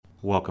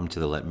Welcome to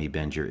the Let Me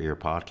Bend Your Ear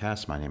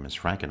podcast. My name is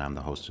Frank and I'm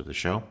the host of the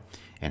show,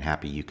 and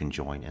happy you can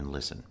join and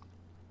listen.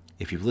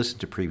 If you've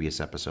listened to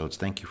previous episodes,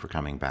 thank you for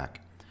coming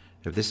back.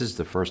 If this is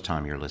the first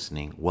time you're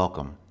listening,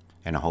 welcome,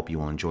 and I hope you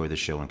will enjoy the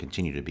show and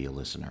continue to be a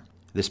listener.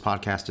 This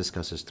podcast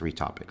discusses 3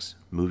 topics: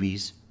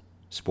 movies,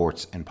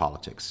 sports, and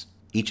politics.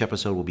 Each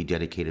episode will be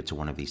dedicated to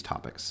one of these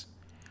topics.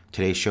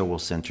 Today's show will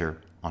center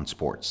on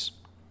sports.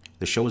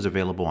 The show is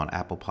available on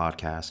Apple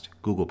Podcast,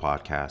 Google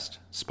Podcast,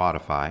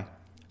 Spotify,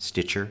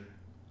 Stitcher,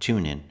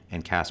 TuneIn,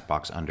 and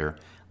CastBox under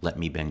Let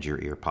Me Bend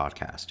Your Ear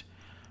podcast.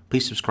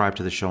 Please subscribe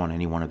to the show on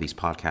any one of these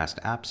podcast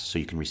apps so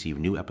you can receive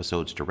new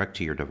episodes direct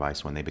to your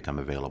device when they become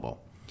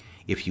available.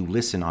 If you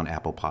listen on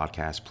Apple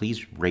Podcasts,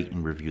 please rate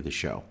and review the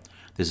show.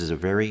 This is a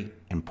very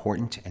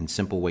important and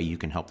simple way you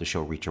can help the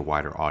show reach a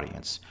wider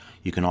audience.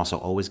 You can also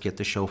always get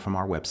the show from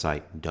our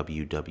website,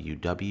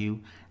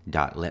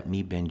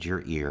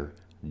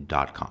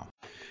 www.letmebendyourear.com.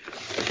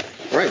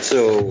 All right,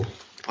 so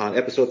on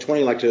episode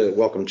 20, I'd like to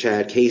welcome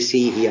Chad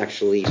Casey. He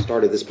actually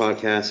started this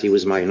podcast. He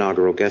was my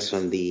inaugural guest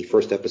on the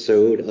first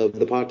episode of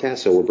the podcast,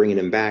 so we're bringing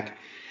him back.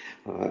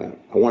 I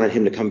wanted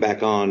him to come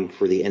back on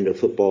for the end of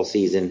football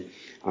season.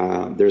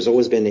 There's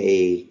always been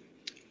a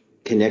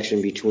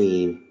connection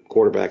between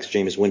quarterbacks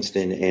Jameis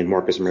Winston and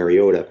Marcus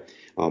Mariota,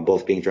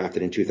 both being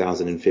drafted in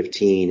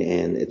 2015,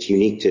 and it's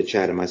unique to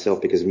Chad and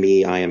myself because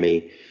I am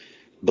a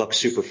Bucs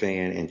super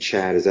fan, and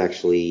Chad is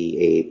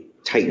actually a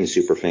Titans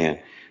super fan.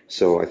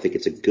 So I think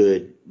it's a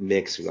good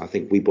mix. I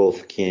think we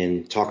both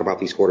can talk about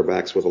these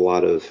quarterbacks with a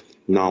lot of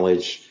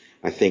knowledge.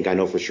 I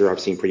know for sure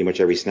I've seen pretty much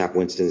every snap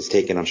Winston has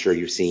taken. I'm sure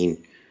you've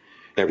seen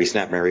every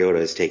snap Mariota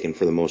has taken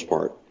for the most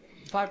part.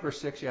 5 or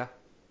 6, yeah.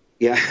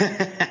 Yeah.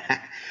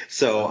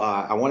 So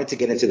I wanted to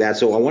get into that.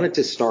 So I wanted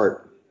to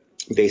start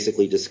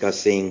basically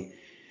discussing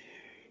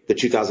the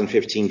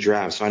 2015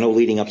 draft. So I know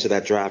leading up to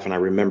that draft, and I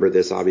remember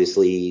this,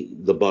 obviously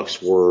the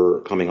Bucs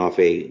were coming off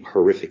a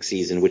horrific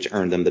season, which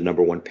earned them the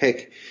number 1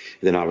 pick.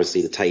 And then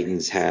obviously the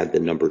Titans had the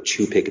number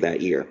 2 pick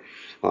that year.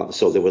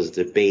 So there was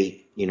debate,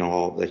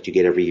 that you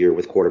get every year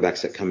with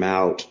quarterbacks that come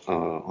out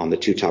on the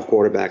 2 top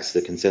quarterbacks.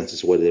 The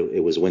consensus was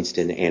it was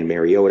Winston and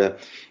Mariota.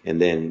 And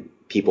then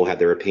people had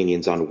their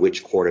opinions on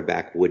which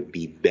quarterback would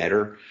be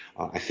better.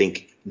 I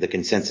think the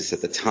consensus at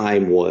the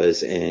time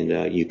was,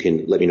 and you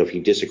can let me know if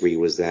you disagree,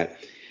 was that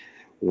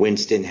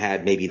Winston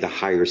had maybe the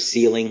higher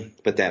ceiling,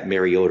 but that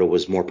Mariota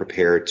was more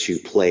prepared to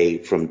play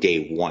from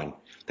day one.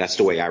 That's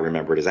the way I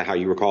remember it. Is that how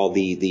you recall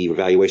the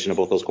evaluation of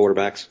both those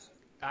quarterbacks?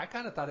 I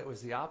kind of thought it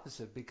was the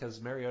opposite because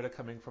Mariota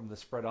coming from the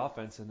spread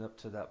offense, and up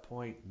to that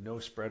point, no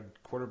spread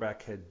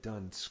quarterback had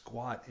done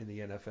squat in the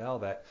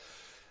NFL.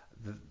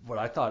 What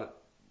I thought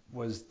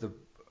was the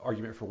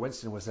argument for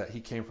Winston was that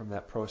he came from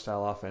that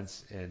pro-style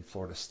offense in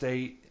Florida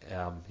State.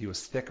 He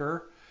was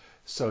thicker,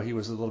 so he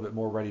was a little bit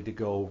more ready to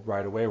go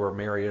right away, where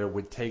Mariota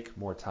would take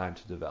more time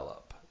to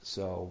develop.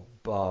 So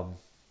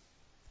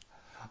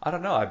I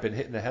don't know. I've been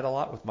hitting the head a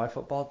lot with my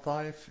football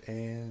life,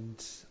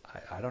 and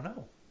I don't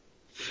know.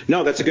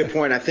 No, that's a good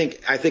point. I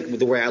think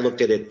the way I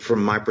looked at it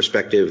from my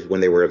perspective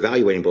when they were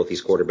evaluating both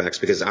these quarterbacks,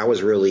 because I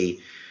was really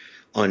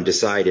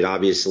undecided.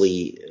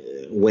 Obviously,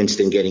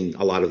 Winston getting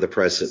a lot of the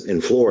press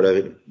in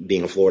Florida,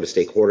 being a Florida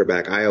State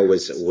quarterback, I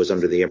always was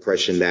under the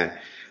impression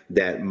that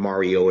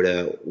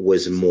Mariota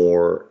was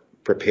more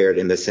prepared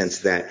in the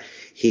sense that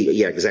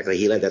he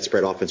led that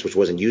spread offense, which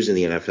wasn't used in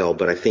the NFL.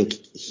 But I think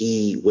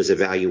he was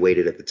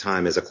evaluated at the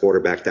time as a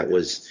quarterback that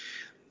was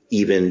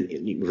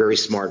even very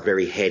smart,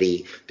 very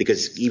heady,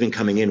 because even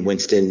coming in,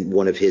 Winston,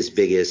 the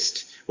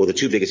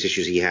 2 biggest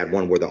issues he had,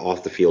 one were the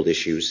off the field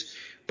issues,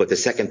 but the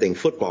second thing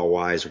football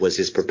wise was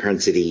his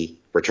propensity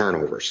for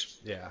turnovers.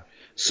 Yeah.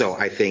 So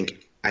I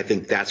think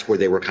that's where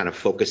they were kind of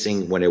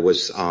focusing when it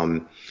was,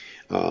 when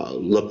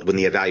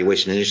the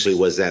evaluation initially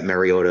was that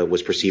Mariota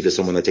was perceived as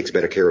someone that takes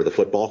better care of the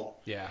football.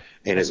 Yeah.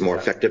 And is more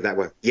effective that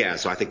way. Yeah.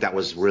 So I think that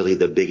was really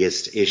the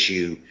biggest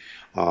issue,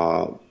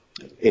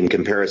 in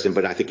comparison,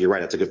 but I think you're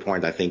right. That's a good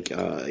point. I think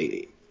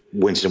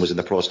Winston was in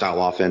the pro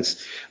style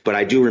offense, but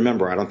I do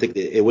remember, I don't think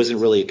it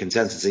wasn't really a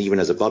consensus. Even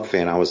as a Bug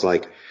fan, I was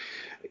like,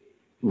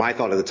 my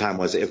thought at the time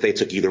was if they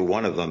took either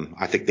one of them,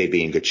 I think they'd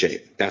be in good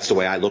shape. That's the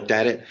way I looked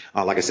at it.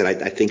 Like I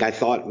said, I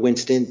thought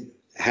Winston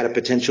had a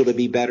potential to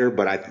be better,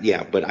 but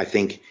I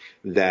think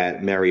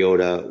that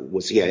Mariota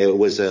was, it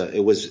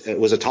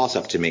was a toss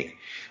up to me.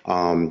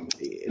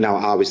 Now,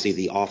 obviously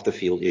the off the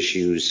field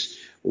issues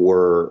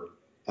were,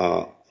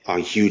 a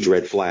huge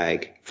red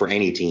flag for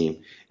any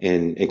team,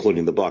 and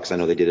including the Bucs. I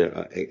know they did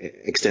an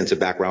extensive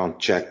background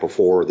check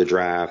before the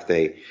draft.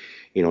 They,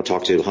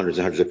 talked to hundreds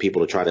and hundreds of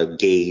people to try to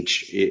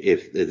gauge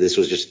if this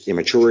was just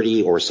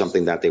immaturity or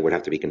something that they would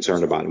have to be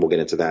concerned about. And we'll get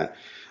into that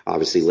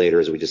obviously later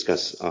as we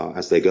discuss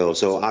as they go.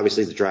 So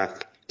obviously the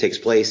draft takes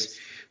place.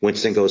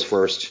 Winston goes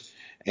first,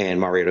 and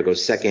Mariota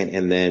goes second.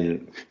 And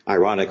then,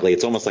 ironically,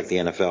 it's almost like the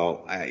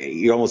NFL.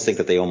 You almost think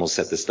that they almost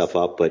set this stuff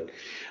up, but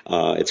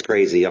it's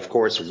crazy. Of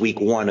course, week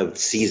one of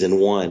season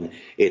one,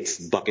 it's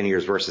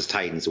Buccaneers versus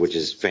Titans, which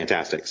is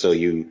fantastic. So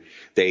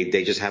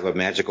they just have a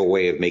magical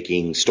way of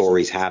making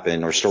stories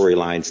happen or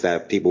storylines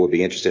that people would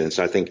be interested in.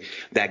 So I think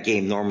that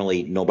game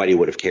normally nobody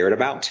would have cared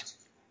about.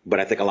 But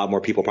I think a lot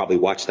more people probably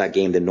watched that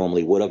game than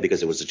normally would have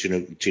because it was the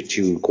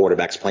two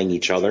quarterbacks playing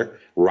each other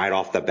right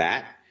off the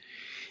bat.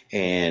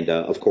 And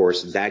of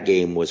course, that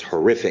game was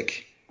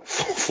horrific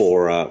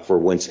for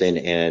Winston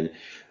and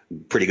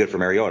pretty good for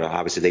Mariota.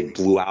 Obviously, they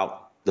blew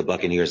out the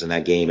Buccaneers in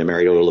that game, and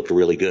Mariota looked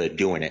really good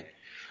doing it.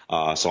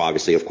 So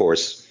obviously, of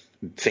course,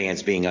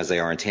 fans being as they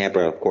are in Tampa,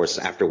 of course,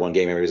 after one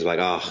game, everybody's like,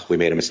 "Oh, we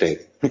made a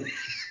mistake,"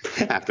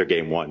 after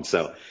game one.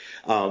 So,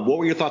 what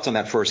were your thoughts on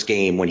that first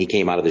game when he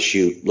came out of the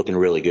chute looking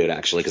really good,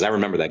 actually? Because I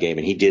remember that game,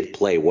 and he did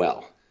play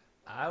well.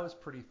 I was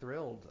pretty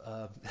thrilled.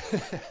 I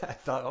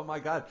thought, oh my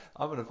God,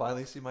 I'm going to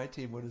finally see my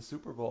team win a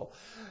Super Bowl.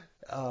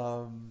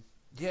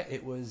 Yeah,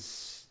 that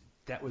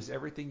was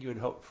everything you had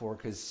hoped for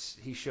because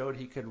he showed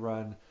he could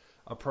run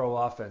a pro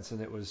offense,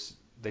 and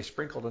they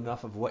sprinkled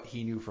enough of what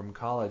he knew from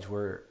college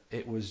where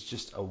it was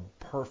just a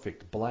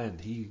perfect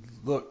blend. He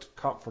looked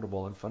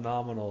comfortable and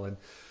phenomenal and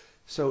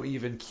so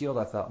even keeled.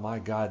 I thought, my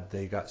God,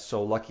 they got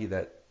so lucky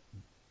that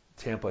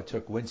Tampa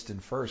took Winston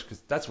first because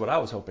that's what I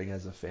was hoping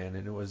as a fan,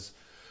 and it was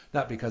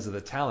not because of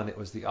the talent, it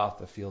was the off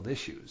the field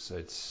issues.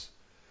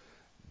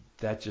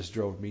 That just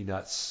drove me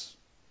nuts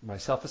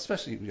myself,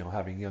 especially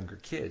having younger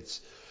kids.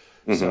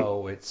 Mm-hmm.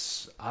 So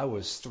I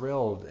was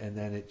thrilled, and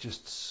then it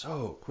just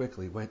so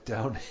quickly went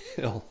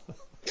downhill.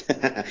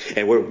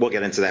 And we'll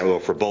get into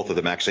that for both of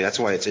them actually. That's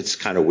why it's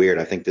kind of weird.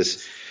 I think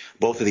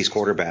both of these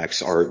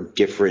quarterbacks are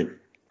different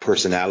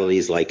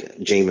personalities. Like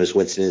Jameis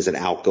Winston is an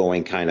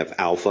outgoing kind of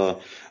alpha,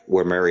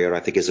 where Mariota I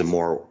think is a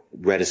more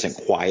reticent,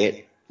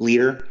 quiet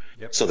leader.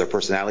 Yep. So their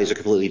personalities are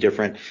completely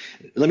different.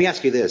 Let me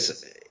ask you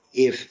this.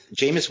 If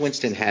Jameis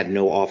Winston had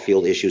no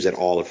off-field issues at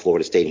all at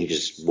Florida State, he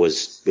just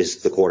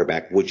is the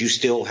quarterback, would you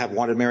still have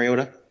wanted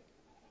Mariota?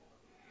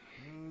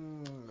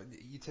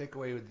 You take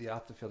away the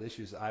off-the-field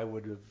issues, I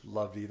would have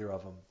loved either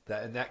of them.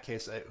 In that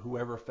case,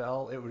 whoever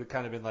fell, it would have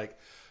kind of been like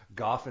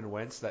Goff and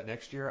Wentz that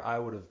next year. I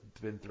would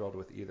have been thrilled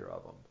with either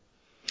of them.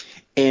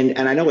 And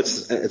I know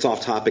it's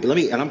off topic.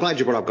 And I'm glad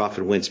you brought up Goff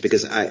and Wentz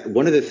because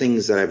one of the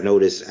things that I've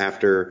noticed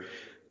after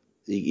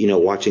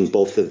watching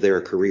both of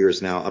their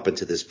careers now up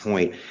until this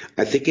point,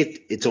 I think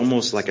it's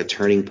almost like a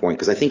turning point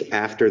because I think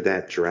after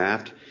that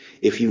draft,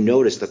 if you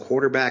notice, the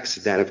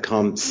quarterbacks that have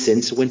come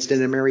since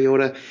Winston and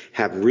Mariota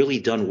have really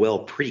done well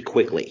pretty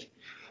quickly.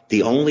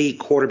 The only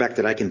quarterback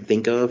that I can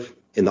think of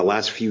in the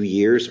last few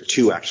years,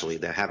 two actually,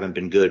 that haven't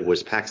been good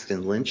was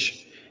Paxton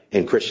Lynch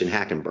and Christian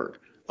Hackenberg.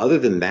 Other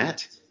than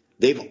that,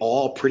 they've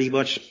all pretty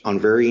much on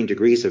varying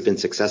degrees have been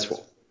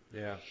successful.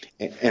 Yeah.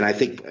 And I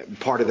think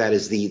part of that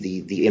is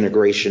the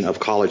integration of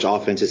college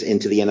offenses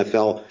into the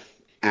NFL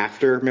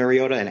after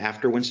Mariota and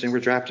after Winston were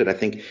drafted. I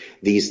think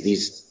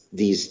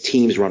these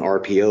teams run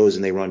RPOs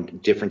and they run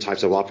different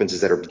types of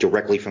offenses that are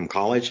directly from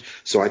college.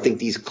 So I think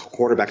these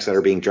quarterbacks that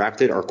are being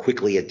drafted are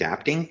quickly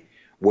adapting.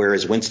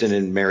 Whereas Winston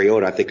and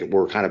Mariota, I think,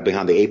 were kind of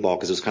behind the eight ball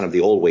because it was kind of the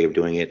old way of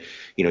doing it.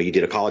 You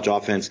did a college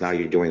offense. Now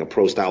you're doing a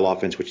pro style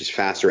offense, which is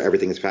faster.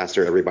 Everything is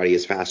faster. Everybody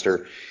is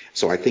faster.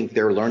 So I think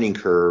their learning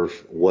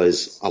curve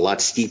was a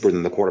lot steeper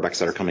than the quarterbacks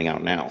that are coming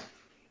out now.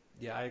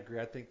 Yeah, I agree.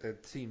 I think the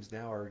teams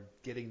now are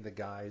getting the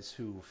guys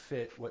who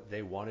fit what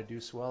they want to do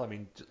so well. I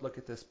mean, look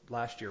at this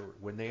last year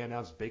when they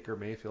announced Baker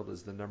Mayfield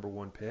as the number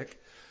one pick.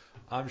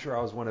 I'm sure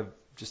I was one of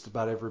just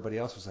about everybody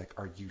else was like,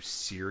 are you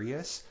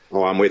serious?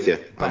 Oh, I'm with you.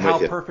 But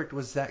how perfect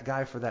was that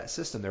guy for that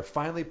system? They're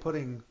finally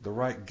putting the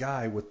right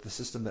guy with the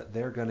system that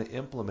they're going to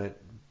implement,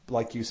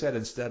 like you said,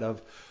 instead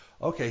of,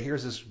 okay,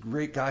 here's this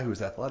great guy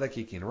who's athletic,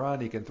 he can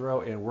run, he can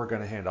throw, and we're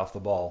going to hand off the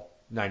ball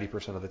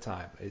 90% of the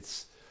time.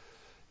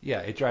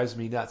 It drives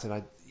me nuts.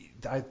 And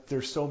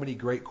there's so many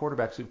great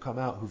quarterbacks who've come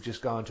out who've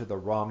just gone to the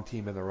wrong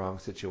team in the wrong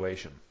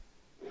situation.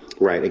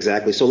 Right,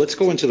 exactly. So let's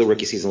go into the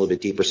rookie season a little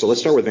bit deeper. So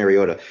let's start with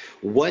Mariota.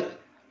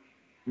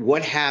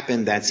 What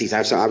happened that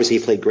season? So obviously,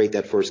 he played great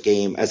that first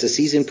game. As the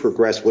season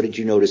progressed, what did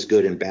you notice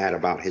good and bad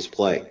about his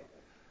play?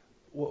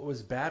 What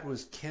was bad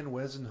was Ken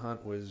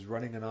Wisenhunt was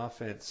running an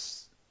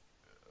offense.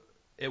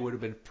 It would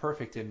have been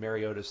perfect in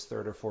Mariota's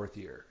third or fourth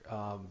year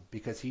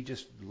because he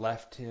just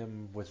left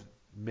him with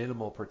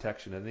minimal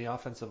protection, and the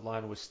offensive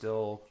line was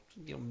still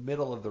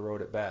middle of the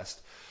road at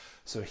best.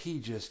 So he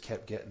just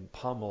kept getting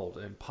pummeled,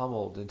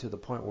 and to the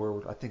point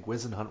where I think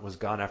Wisenhunt was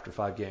gone after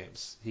 5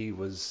 games. He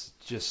was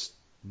just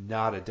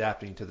not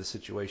adapting to the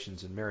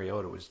situations, and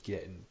Mariota was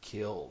getting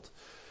killed.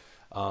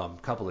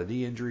 Couple of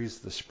knee injuries,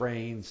 the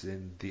sprains,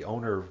 and the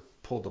owner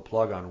pulled the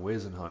plug on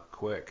Wisenhunt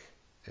quick.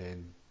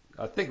 And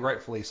I think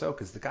rightfully so,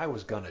 because the guy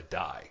was going to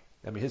die.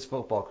 I mean, his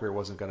football career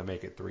wasn't going to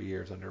make it 3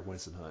 years under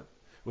Wisenhunt,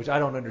 which I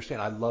don't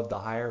understand. I loved the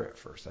hire at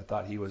first. I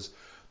thought he was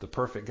the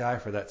perfect guy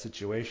for that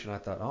situation. I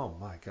thought, oh,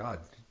 my God,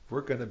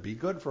 we're going to be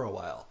good for a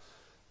while.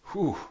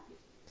 Whew.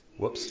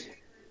 Whoops.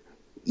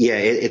 Yeah,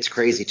 it's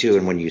crazy too.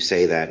 And when you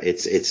say that,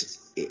 it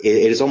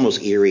is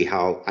almost eerie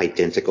how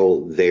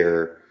identical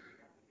their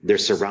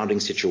surrounding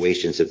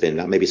situations have been.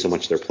 Not maybe so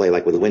much their play,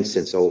 like with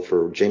Winston. So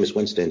for Jameis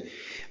Winston,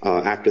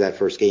 after that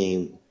first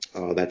game,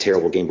 that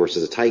terrible game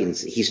versus the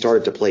Titans, he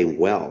started to play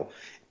well.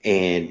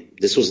 And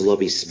this was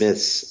Lovie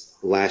Smith's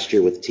last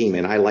year with the team.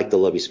 And I liked the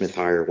Lovie Smith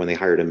hire when they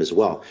hired him as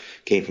well.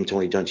 Came from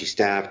Tony Dungy's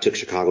staff, took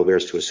Chicago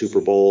Bears to a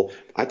Super Bowl.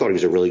 I thought he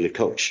was a really good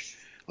coach.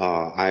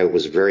 I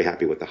was very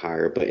happy with the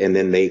hire. And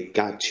then they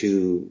got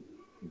to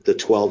the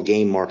 12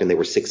 game mark and they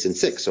were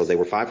 6-6. So they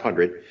were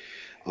 500.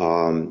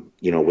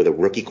 With a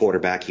rookie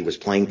quarterback, he was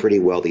playing pretty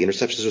well. The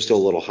interceptions were still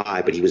a little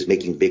high, but he was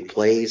making big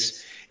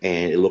plays,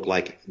 and it looked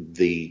like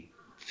the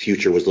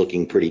future was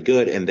looking pretty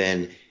good. And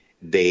then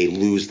they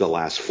lose the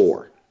last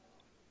four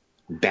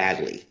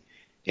badly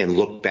and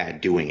look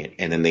bad doing it.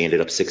 And then they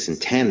ended up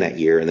 6-10 that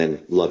year, and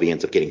then Lovey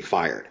ends up getting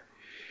fired.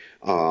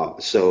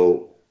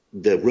 So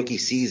the rookie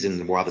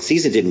season, while the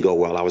season didn't go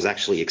well, I was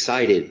actually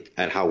excited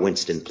at how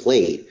Winston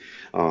played.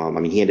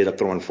 He ended up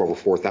throwing for over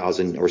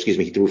 4,000,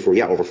 he threw for,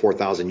 over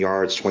 4,000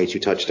 yards, 22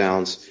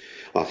 touchdowns,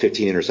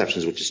 15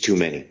 interceptions, which is too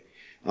many.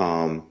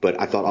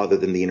 But I thought other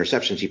than the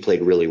interceptions, he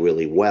played really,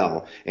 really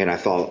well. And I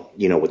thought,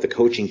 with the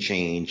coaching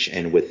change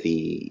and with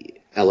the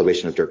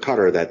elevation of Dirk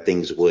Cutter, that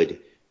things would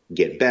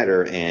get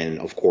better. And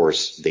of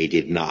course, they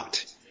did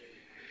not.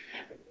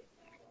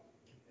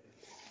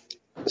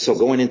 So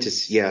going into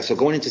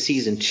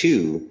season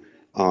two,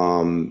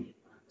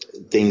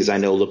 things I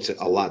know looked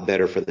a lot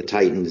better for the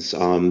Titans.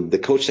 The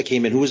coach that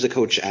came in, who was the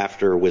coach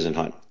after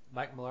Wisenhunt?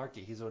 Mike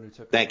Mularkey. He's the one who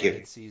took Thank you.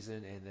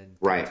 Mid-season and then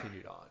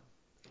continued on.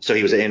 So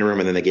he was an interim,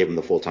 and then they gave him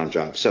the full-time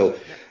job. So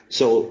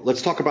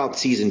let's talk about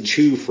season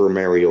two for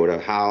Mariota.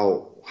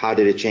 How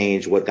did it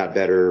change? What got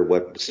better?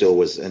 What still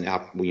was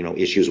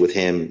issues with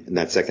him in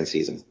that second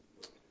season?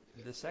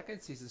 The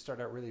second season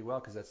started out really well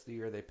because that's the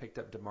year they picked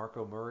up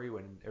DeMarco Murray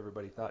when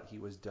everybody thought he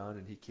was done,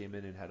 and he came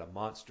in and had a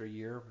monster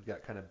year.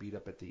 Got kind of beat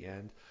up at the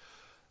end.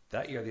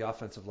 That year, the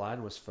offensive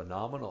line was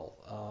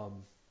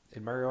phenomenal.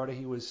 In Mariota,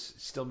 he was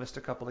still missed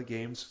a couple of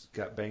games,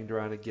 got banged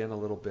around again a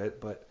little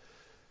bit, but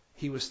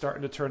he was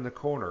starting to turn the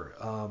corner.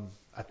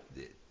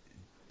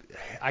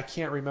 I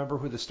can't remember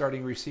who the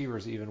starting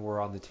receivers even were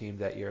on the team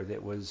that year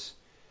that was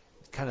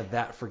kind of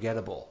that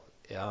forgettable.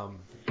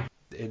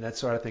 And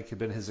that's what I think had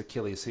been his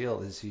Achilles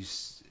heel is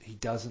he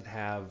doesn't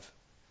have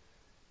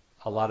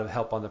a lot of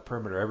help on the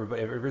perimeter.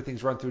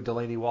 Everything's run through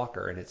Delaney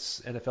Walker, and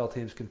it's NFL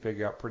teams can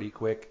figure out pretty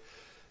quick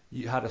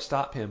how to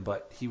stop him,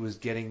 but he was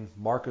getting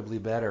markedly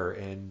better,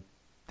 and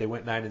they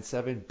went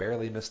 9-7,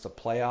 barely missed the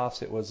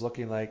playoffs. It was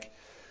looking like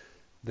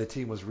the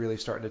team was really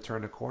starting to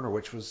turn a corner,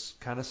 which was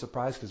kind of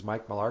surprised because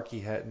Mike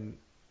Mularkey hadn't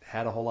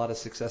had a whole lot of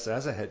success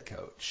as a head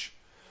coach.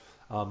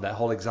 That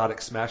whole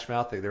exotic smash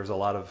mouth thing, there was a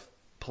lot of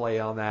play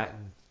on that,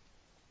 and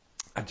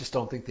I just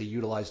don't think they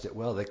utilized it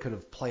well. They could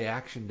have play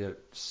actioned it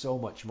so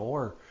much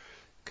more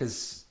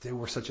because they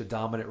were such a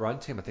dominant run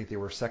team. I think they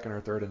were second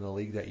or third in the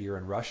league that year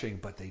in rushing,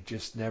 but they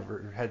just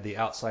never had the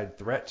outside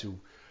threat to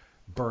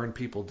burn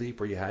people deep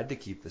where you had to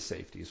keep the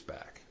safeties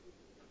back.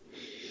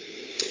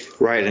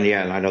 Right,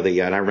 and I know that.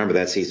 And I remember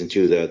that season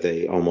too. That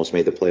they almost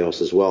made the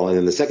playoffs as well. And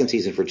then the second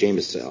season for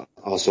Jameis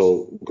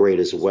also great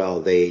as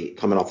well. They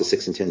coming off the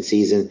 6-10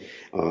 season,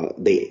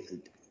 they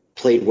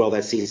played well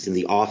that season.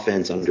 The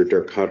offense under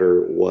Dirk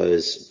Cutter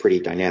was pretty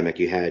dynamic.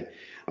 You had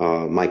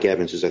Mike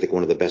Evans, who's I think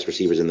one of the best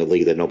receivers in the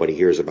league that nobody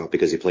hears about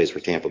because he plays for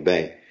Tampa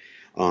Bay.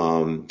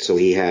 So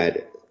he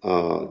had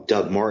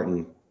Doug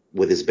Martin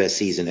with his best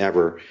season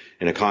ever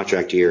in a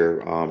contract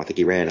year. I think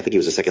he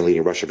was the second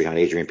leading rusher behind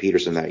Adrian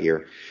Peterson that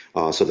year.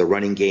 So the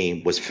running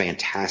game was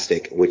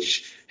fantastic,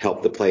 which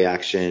helped the play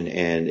action,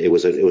 and it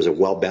was a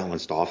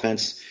well-balanced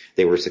offense.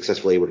 They were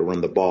successfully able to run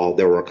the ball.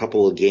 There were a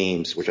couple of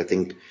games which I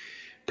think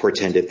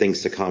portended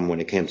things to come when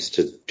it comes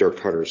to Dirk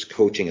Cutter's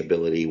coaching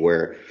ability,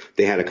 where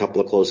they had a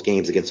couple of close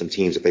games against some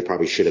teams that they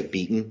probably should have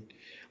beaten.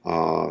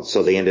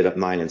 So they ended up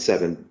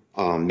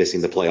 9-7,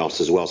 missing the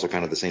playoffs as well. So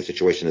kind of the same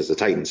situation as the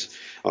Titans.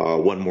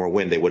 One more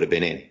win, they would have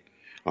been in.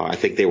 I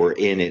think they were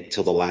in it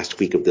till the last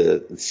week of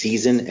the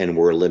season and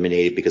were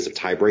eliminated because of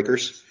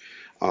tiebreakers.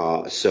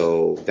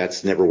 So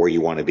that's never where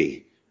you want to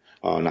be.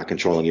 Not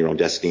controlling your own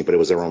destiny, but it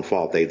was their own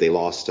fault. They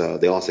lost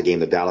a game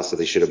to Dallas that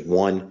they should have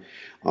won.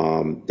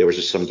 There was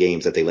just some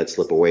games that they let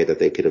slip away that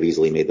they could have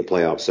easily made the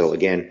playoffs. So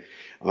again,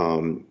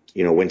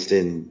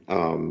 Winston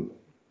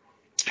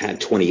had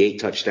 28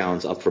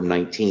 touchdowns up from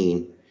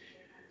 19,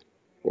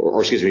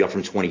 up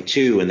from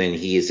 22, and then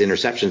his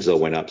interceptions though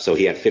went up. So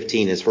he had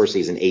 15 his first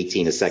season,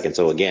 18 his second.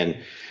 So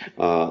again,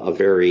 a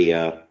very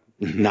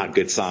not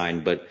good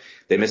sign. But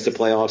they missed the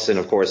playoffs, and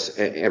of course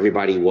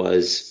everybody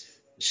was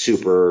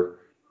super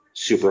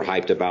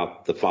hyped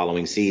about the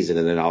following season.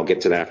 And then I'll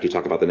get to that after you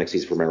talk about the next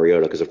season for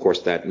Mariota, because of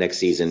course that next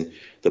season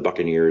the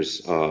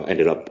Buccaneers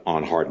ended up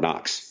on Hard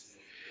Knocks,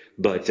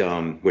 but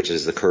which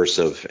is the curse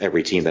of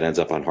every team that ends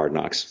up on Hard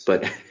Knocks.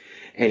 But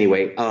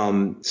anyway,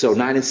 so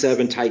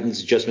 9-7,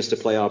 Titans just missed the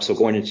playoffs. So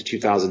going into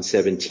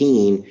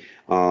 2017,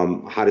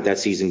 how did that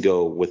season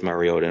go with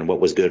Mariota, and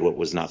what was good, what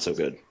was not so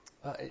good?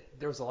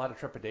 There was a lot of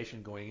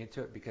trepidation going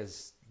into it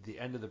because the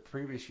end of the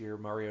previous year,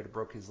 Mariota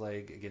broke his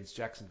leg against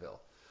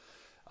Jacksonville,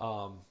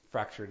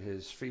 fractured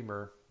his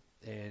femur,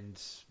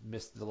 and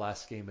missed the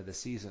last game of the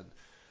season.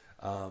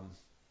 Um,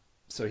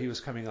 so he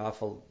was coming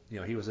off,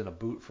 he was in a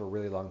boot for a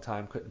really long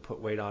time, couldn't put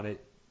weight on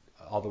it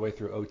all the way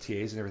through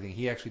OTAs and everything.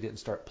 He actually didn't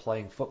start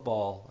playing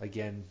football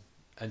again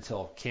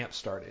until camp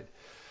started.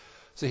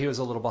 So he was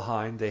a little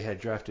behind. They had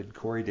drafted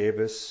Corey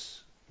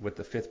Davis with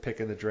the 5th pick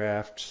in the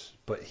draft,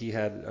 but he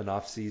had an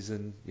off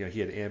season. He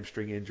had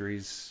hamstring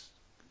injuries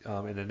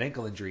and an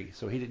ankle injury,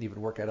 so he didn't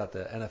even work out at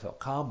the NFL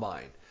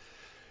Combine.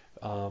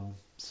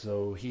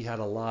 So he had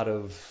a lot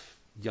of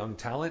young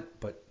talent,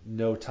 but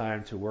no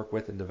time to work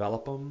with and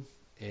develop them.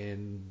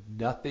 And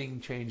nothing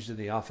changed in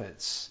the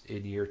offense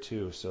in year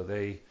 2. So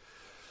they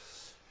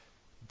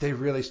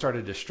really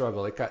started to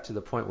struggle. It got to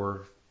the point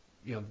where,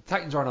 the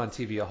Titans aren't on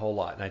TV a whole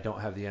lot, and I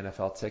don't have the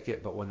NFL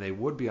ticket, but when they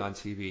would be on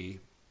TV,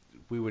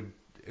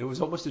 it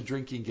was almost a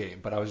drinking game,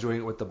 but I was doing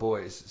it with the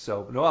boys.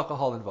 So no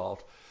alcohol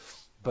involved.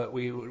 But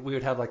we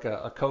would have like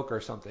a Coke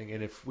or something,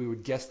 and if we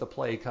would guess the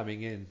play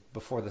coming in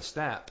before the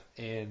snap,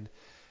 and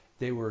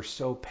they were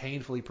so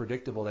painfully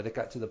predictable that it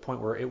got to the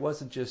point where it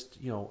wasn't just,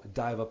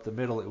 dive up the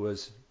middle. It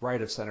was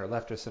right of center,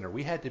 left of center.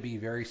 We had to be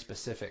very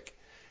specific,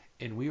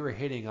 and we were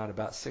hitting on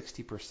about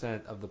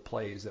 60% of the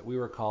plays that we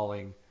were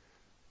calling,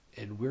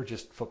 and we're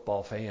just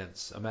football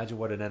fans. Imagine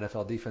what an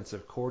NFL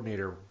defensive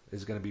coordinator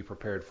is going to be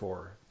prepared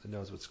for and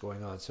knows what's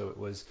going on. So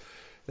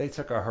they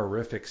took a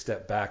horrific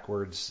step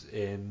backwards,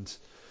 and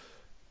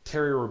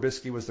Terry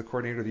Robisky was the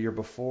coordinator the year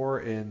before,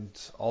 and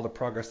all the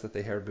progress that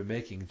they had been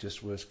making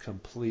just was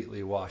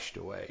completely washed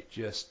away,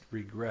 just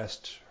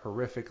regressed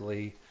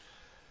horrifically.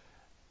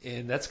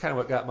 And that's kind of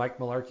what got Mike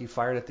Mularkey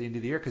fired at the end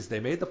of the year, because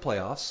they made the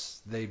playoffs.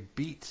 They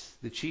beat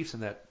the Chiefs in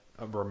that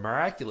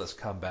miraculous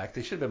comeback.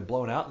 They should have been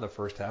blown out in the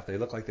first half. They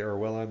looked like they were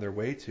well on their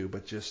way to,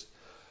 but just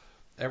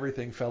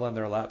everything fell in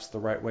their laps the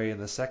right way. In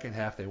the second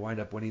half, they wind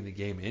up winning the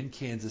game in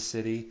Kansas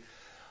City.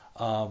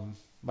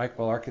 Mike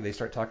Mularkey, they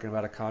start talking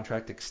about a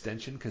contract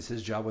extension because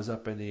his job was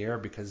up in the air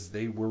because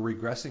they were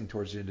regressing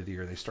towards the end of the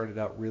year. They started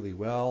out really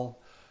well,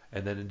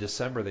 and then in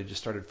December they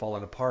just started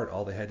falling apart.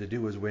 All they had to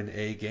do was win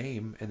a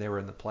game, and they were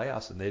in the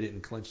playoffs, and they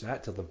didn't clinch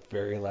that till the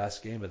very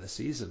last game of the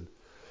season.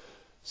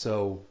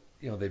 So,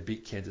 they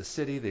beat Kansas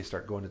City. They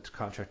start going into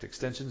contract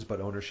extensions,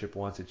 but ownership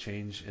wants a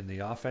change in the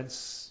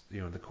offense,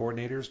 the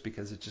coordinators,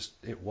 because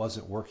it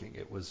wasn't working.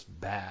 It was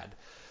bad.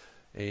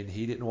 And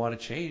he didn't want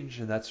to change,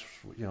 and that's,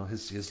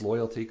 his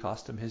loyalty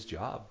cost him his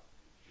job.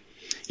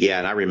 Yeah,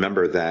 and I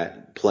remember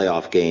that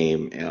playoff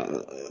game,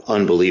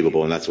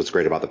 unbelievable, and that's what's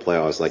great about the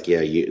playoffs. Like,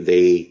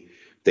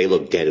 they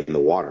look dead in the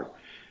water.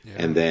 Yeah.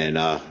 And then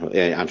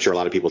and I'm sure a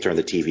lot of people turned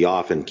the TV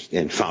off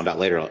and found out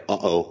later,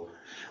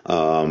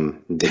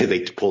 they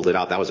pulled it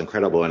out. That was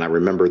incredible. And I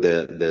remember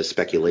the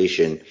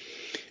speculation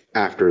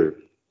after,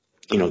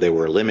 they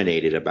were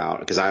eliminated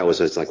because I always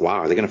was like, wow,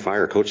 are they going to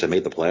fire a coach that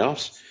made the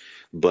playoffs?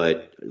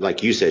 But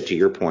like you said, to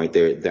your point,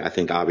 I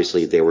think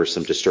obviously there were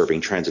some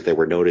disturbing trends that they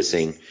were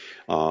noticing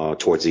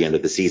towards the end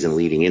of the season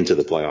leading into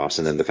the playoffs.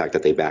 And then the fact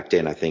that they backed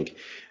in, I think,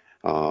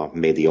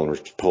 made the owners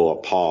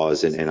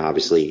pause and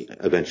obviously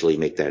eventually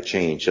make that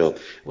change. So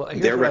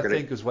here's what I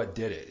think is what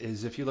did it,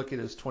 is if you look at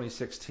his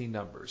 2016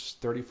 numbers,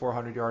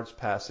 3,400 yards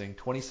passing,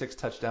 26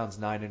 touchdowns,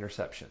 9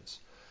 interceptions.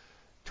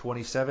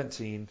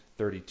 2017,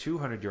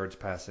 3,200 yards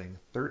passing,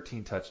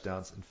 13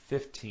 touchdowns, and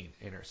 15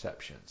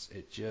 interceptions.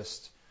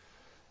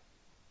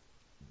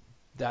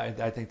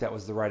 I think that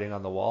was the writing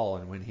on the wall,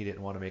 and when he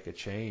didn't want to make a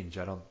change,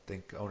 I don't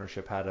think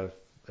ownership had a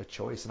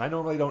choice. And I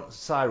normally don't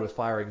side with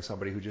firing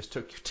somebody who just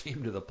took your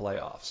team to the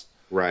playoffs.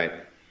 Right.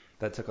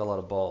 That took a lot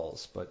of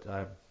balls. But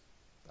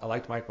I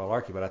liked Mike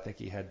Mularkey, but I think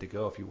he had to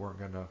go if you weren't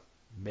going to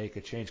make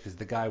a change because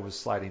the guy was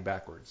sliding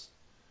backwards.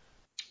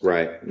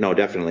 Right. No,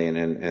 definitely.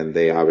 And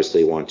they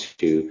obviously want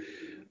to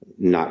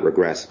not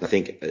regress. I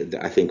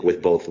think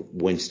with both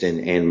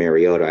Winston and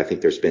Mariota, I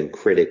think there's been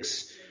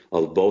critics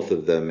of both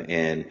of them,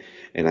 and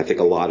I think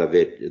a lot of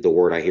it, the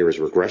word I hear is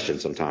regression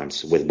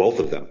sometimes with both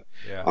of them.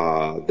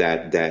 Yeah.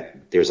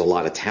 That there's a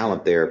lot of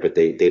talent there, but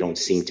they don't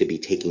seem to be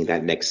taking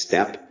that next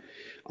step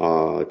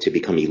to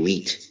become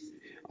elite.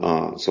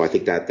 So I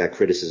think that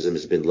criticism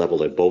has been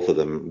leveled at both of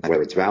them,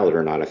 whether it's valid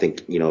or not. I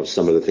think,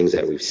 some of the things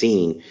that we've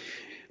seen,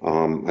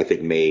 I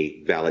think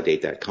may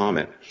validate that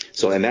comment.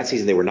 So in that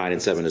season, they were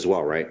 9-7 as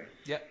well, right?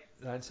 Yeah,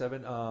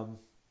 9-7.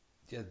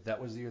 Yeah,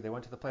 that was the year they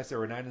went to the playoffs. They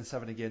were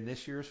 9-7 again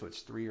this year, so it's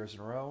 3 years in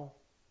a row.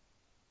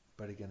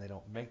 But again, they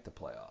don't make the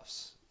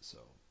playoffs. So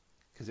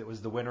because it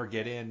was the winner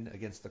get in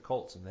against the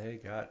Colts, and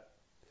they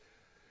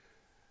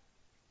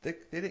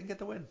didn't get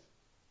the win.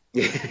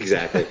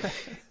 Exactly.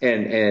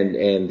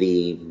 and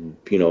the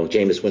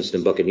Jameis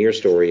Winston Buccaneer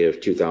story of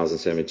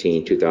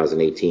 2017,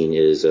 2018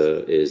 is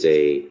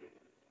a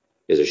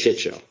shit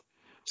show.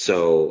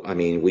 So I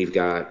mean, we've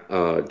got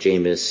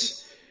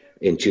Jameis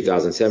in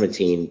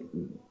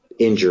 2017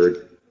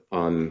 injured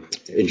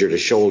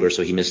his shoulder,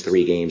 so he missed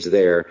 3 games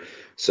there.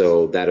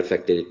 So that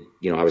affected,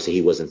 obviously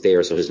he wasn't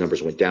there, so his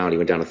numbers went down. He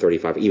went down to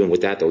 35. Even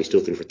with that, though, he still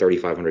threw for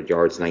 3,500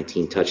 yards,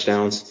 19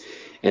 touchdowns,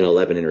 and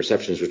 11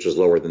 interceptions, which was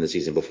lower than the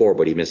season before,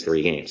 but he missed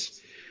 3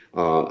 games.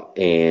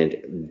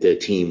 And the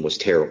team was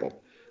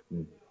terrible.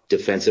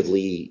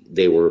 Defensively,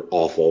 they were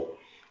awful.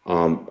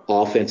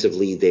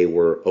 Offensively, they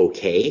were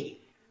okay,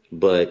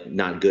 but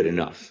not good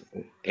enough.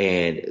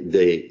 And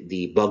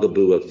the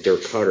bugaboo of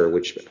Dirk Cutter,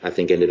 which I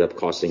think ended up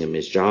costing him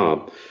his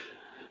job,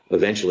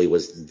 eventually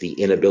was the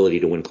inability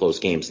to win close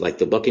games. Like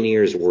the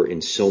Buccaneers were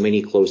in so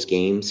many close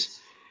games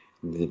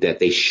that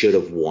they should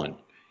have won.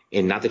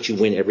 And not that you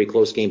win every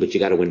close game, but you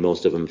got to win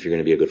most of them if you're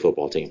going to be a good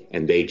football team.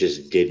 And they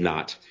just did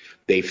not.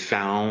 They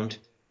found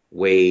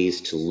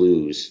ways to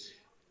lose,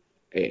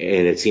 and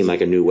it seemed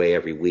like a new way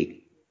every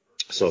week.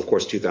 So, of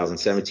course,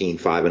 2017,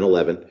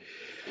 5-11.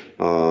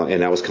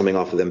 And that was coming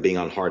off of them being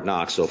on Hard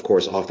Knocks. So, of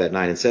course, off that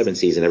 9-7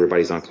 season,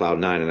 everybody's on cloud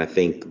nine. And I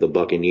think the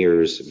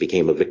Buccaneers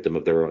became a victim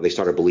of they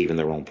started believing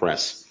their own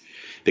press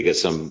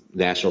because some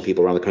national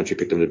people around the country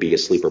picked them to be a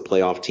sleeper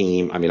playoff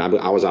team. I mean,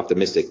 I was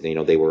optimistic.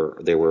 They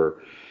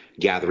were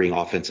gathering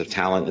offensive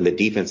talent, and the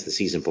defense the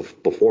season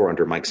before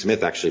under Mike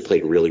Smith actually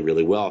played really,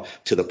 really well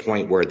to the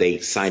point where they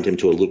signed him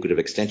to a lucrative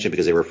extension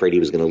because they were afraid he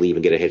was going to leave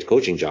and get a head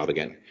coaching job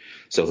again.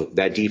 So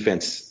that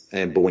defense,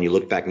 but when you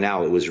look back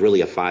now, it was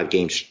really a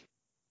 5-game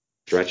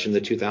stretch in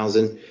the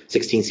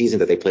 2016 season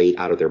that they played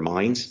out of their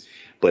minds.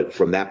 But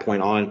from that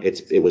point on,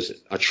 it was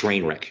a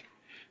train wreck.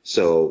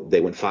 So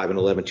they went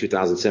 5-11,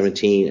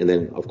 2017, and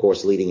then of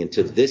course leading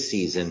into this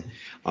season.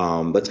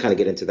 Let's kind of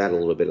get into that a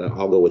little bit.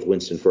 I'll go with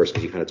Winston first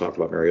because you kind of talked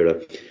about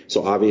Mariota.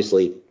 So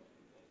obviously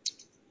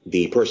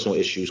the personal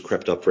issues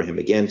crept up for him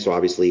again. So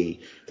obviously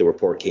the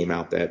report came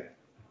out that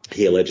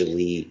he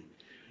allegedly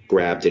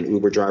grabbed an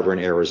Uber driver in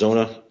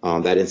Arizona.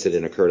 That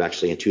incident occurred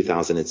actually in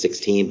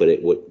 2016, but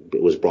it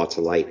was brought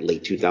to light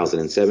late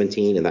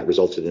 2017, and that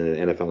resulted in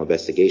an NFL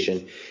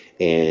investigation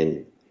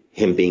and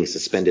him being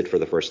suspended for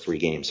the first 3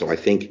 games. So I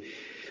think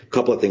a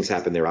couple of things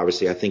happened there.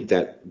 Obviously, I think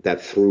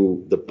that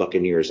threw the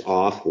Buccaneers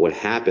off. What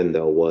happened,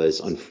 though,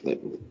 was,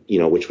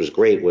 which was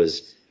great,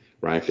 was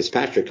Ryan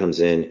Fitzpatrick comes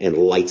in and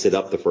lights it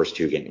up the first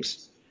 2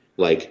 games.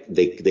 Like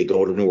they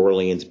go to New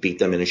Orleans, beat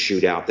them in a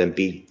shootout, then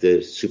beat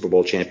the Super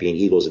Bowl champion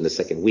Eagles in the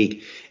second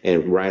week.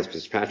 And Ryan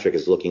Fitzpatrick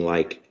is looking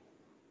like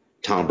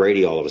Tom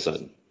Brady all of a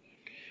sudden.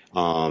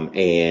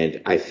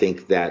 And I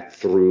think that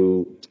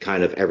threw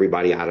kind of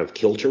everybody out of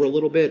kilter a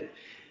little bit.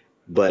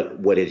 But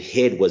what it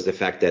hid was the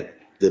fact that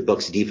the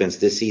Bucs defense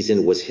this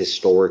season was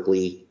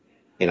historically,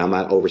 and I'm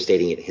not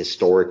overstating it,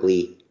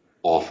 historically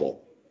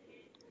awful.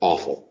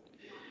 Awful.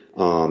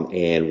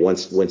 And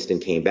once Winston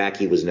came back,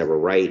 he was never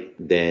right.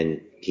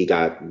 Then he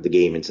got the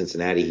game in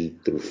Cincinnati. He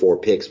threw 4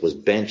 picks, was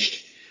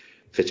benched.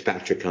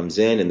 Fitzpatrick comes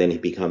in, and then he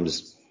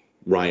becomes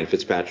Ryan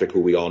Fitzpatrick, who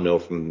we all know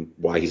from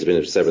why he's been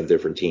at 7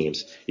 different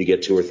teams. You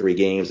get 2 or 3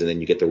 games, and then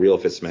you get the real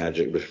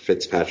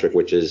Fitzpatrick,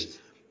 which is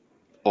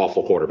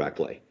awful quarterback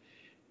play.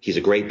 He's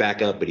a great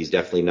backup, but he's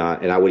definitely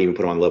not. And I wouldn't even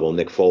put on level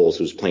Nick Foles,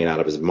 who's playing out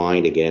of his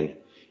mind again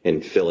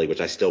in Philly, which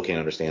I still can't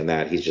understand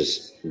that.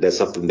 There's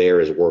something there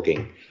is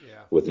working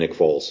with Nick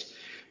Foles.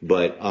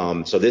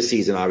 But so this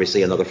season,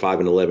 obviously, another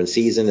 5-11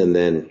 season, and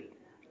then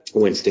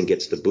Winston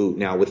gets the boot.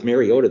 Now, with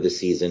Mariota this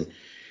season,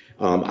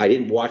 I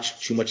didn't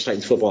watch too much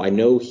Titans football. I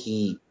know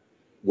he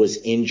was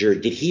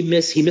injured. Did he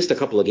miss? He missed a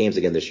couple of games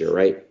again this year,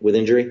 right, with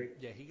injury?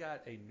 Yeah, he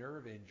got a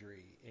nerve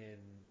injury in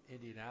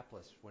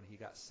Indianapolis when he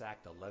got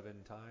sacked 11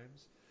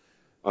 times.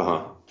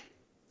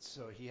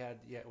 So he had,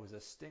 it was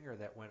a stinger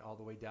that went all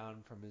the way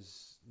down from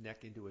his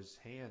neck into his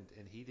hand,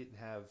 and he didn't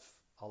have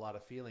a lot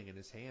of feeling in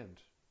his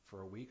hand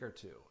for a week or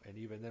 2. And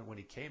even then when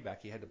he came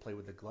back, he had to play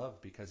with the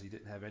glove because he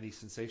didn't have any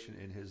sensation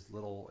in his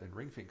little and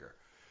ring finger.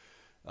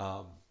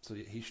 So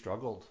he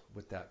struggled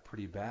with that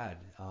pretty bad.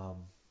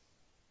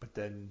 But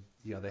then,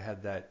 they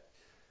had that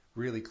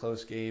really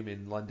close game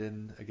in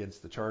London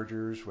against the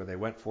Chargers where they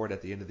went for it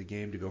at the end of the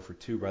game to go for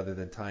 2 rather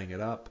than tying it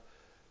up.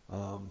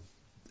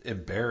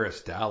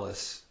 Embarrassed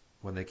Dallas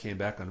when they came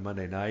back on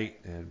Monday night.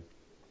 And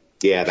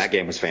yeah, that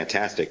game was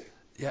fantastic.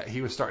 Yeah,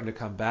 he was starting to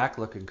come back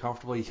looking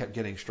comfortable. He kept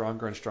getting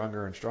stronger and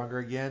stronger and stronger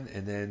again,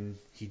 and then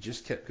he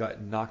just kept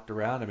getting knocked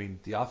around. I mean,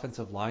 the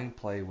offensive line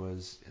play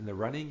was, in the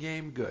running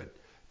game, good.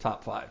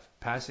 Top 5.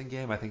 Passing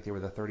game, I think they were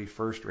the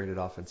 31st rated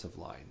offensive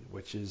line,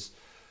 which is,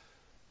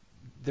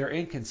 their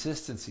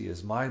inconsistency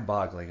is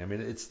mind-boggling. I mean,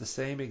 it's the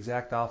same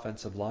exact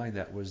offensive line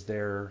that was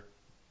there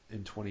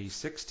in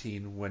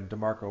 2016 when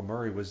DeMarco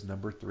Murray was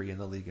number 3 in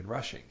the league in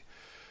rushing.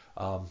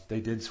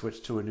 They did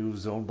switch to a new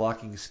zone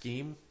blocking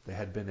scheme. They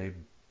had been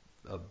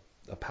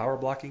a power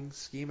blocking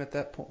scheme at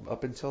that point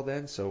up until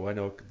then, so I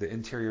know the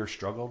interior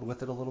struggled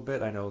with it a little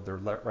bit. I know their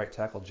right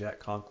tackle Jack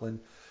Conklin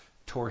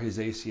tore his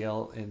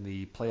ACL in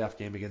the playoff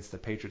game against the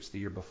Patriots the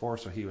year before,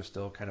 so he was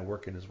still kind of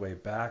working his way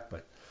back,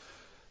 but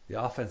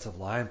the offensive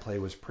line play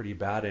was pretty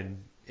bad,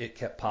 and it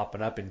kept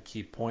popping up in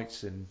key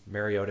points, and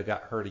Mariota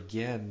got hurt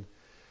again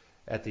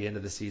at the end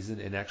of the season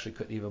and actually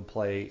couldn't even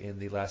play in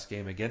the last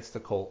game against the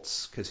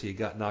Colts because he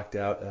got knocked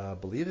out. I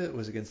believe it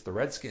was against the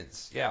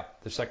Redskins. Yeah,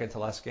 the second to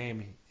last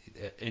game.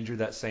 injured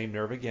that same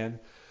nerve again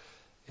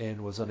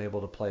and was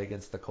unable to play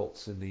against the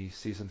Colts in the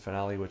season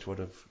finale, which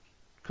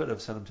could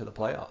have sent him to the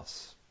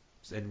playoffs.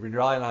 And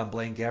relying on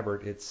Blaine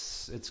Gabbert,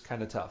 it's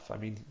kind of tough. I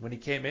mean, when he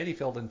came in, he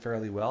filled in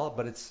fairly well,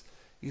 but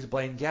he's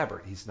Blaine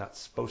Gabbert. He's not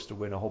supposed to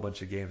win a whole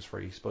bunch of games for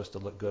you. He's supposed to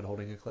look good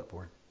holding a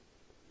clipboard.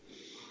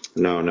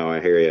 No, I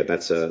hear you.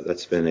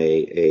 That's been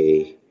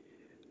a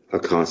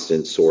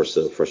constant source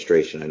of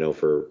frustration. I know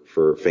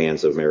for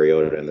fans of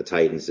Mariota and the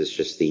Titans, it's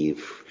just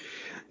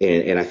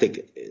and I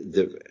think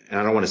and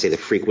I don't want to say the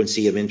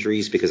frequency of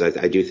injuries, because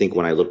I do think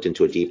when I looked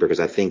into it deeper, because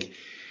I think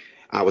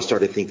I was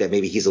starting to think that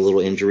maybe he's a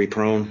little injury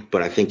prone,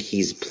 but I think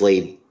he's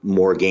played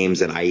more games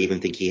than I even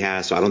think he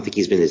has. So I don't think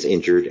he's been as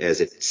injured as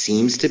it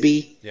seems to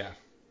be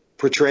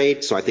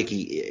portrayed. So I think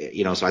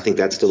I think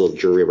that's still a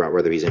jury about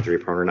whether he's injury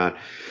prone or not.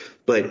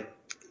 But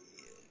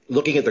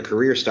looking at the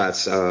career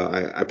stats,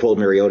 I pulled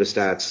Mariota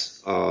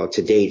stats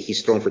to date.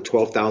 He's thrown for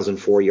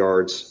 12,004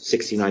 yards,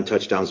 69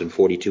 touchdowns, and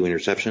 42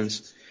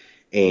 interceptions.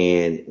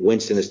 And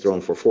Winston has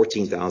thrown for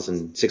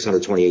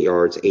 14,628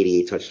 yards,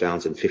 88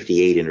 touchdowns, and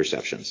 58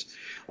 interceptions.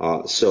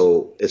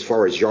 So as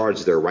far as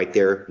yards, they're right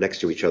there next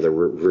to each other.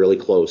 We're really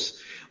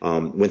close.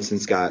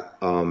 Winston's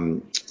got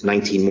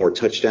 19 more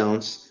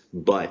touchdowns,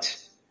 but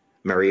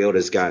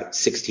Mariota's got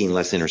 16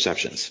 less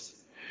interceptions,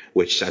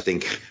 which I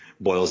think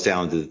boils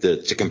down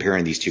to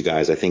comparing these two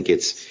guys. I think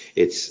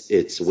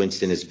it's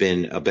Winston has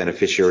been a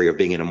beneficiary of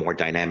being in a more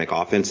dynamic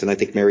offense than I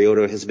think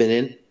Mariota has been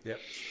in. Yep.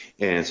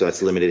 And so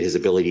that's limited his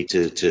ability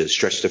to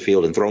stretch the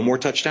field and throw more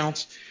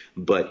touchdowns,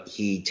 but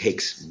he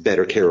takes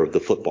better care of the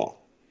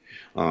football,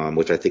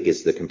 which I think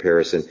is the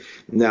comparison.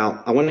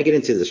 Now, I want to get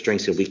into the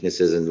strengths and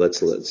weaknesses, and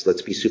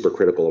let's be super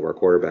critical of our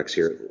quarterbacks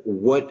here.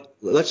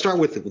 Let's start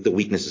with the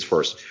weaknesses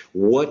first.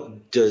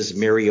 What does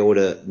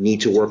Mariota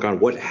need to work on?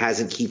 What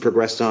hasn't he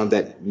progressed on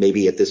that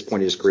maybe at this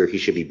point in his career he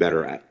should be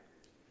better at?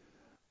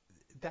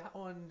 That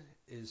one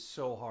is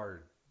so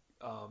hard.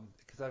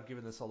 Because I've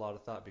given this a lot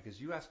of thought,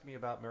 because you asked me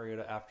about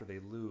Mariota after they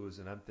lose,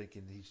 and I'm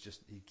thinking he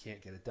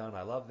can't get it done.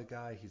 I love the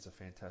guy. He's a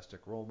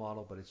fantastic role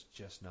model, but it's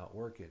just not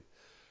working.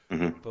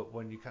 Mm-hmm. But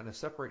when you kind of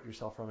separate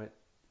yourself from it,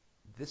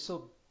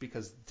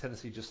 because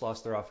Tennessee just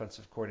lost their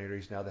offensive coordinator.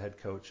 He's now the head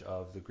coach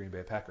of the Green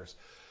Bay Packers.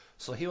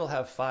 So he will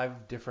have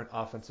 5 different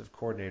offensive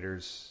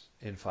coordinators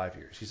in 5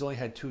 years. He's only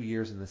had 2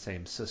 years in the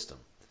same system.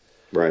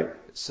 Right.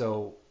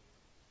 So,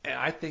 and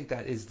I think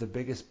that is the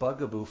biggest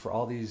bugaboo for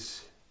all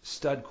these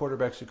stud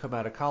quarterbacks who come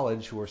out of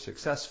college who are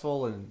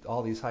successful and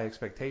all these high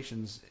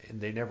expectations,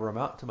 and they never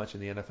amount to much in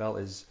the NFL,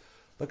 is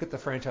look at the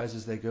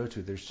franchises they go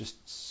to. There's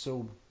just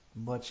so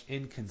much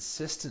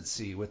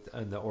inconsistency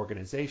in the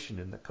organization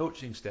and the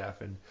coaching staff.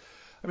 And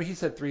I mean,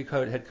 he's had 3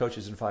 head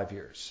coaches in 5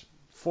 years,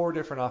 4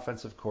 different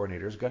offensive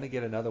coordinators, going to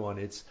get another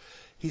one.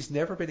 He's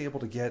never been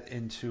able to get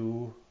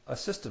into a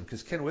system,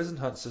 because Ken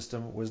Wisenhunt's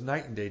system was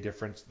night and day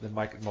different than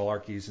Mike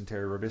Mularkey's and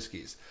Terry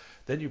Robisky's.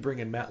 Then you bring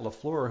in Matt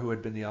LaFleur, who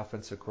had been the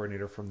offensive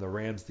coordinator from the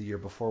Rams the year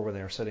before when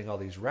they were setting all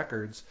these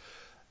records.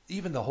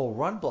 Even the whole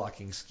run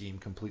blocking scheme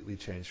completely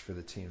changed for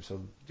the team.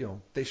 So,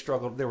 they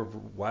struggled. They were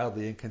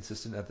wildly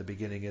inconsistent at the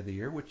beginning of the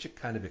year, which you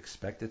kind of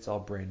expect. It's all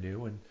brand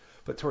new.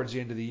 But towards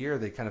the end of the year,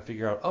 they kind of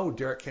figure out,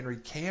 Derrick Henry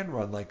can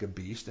run like a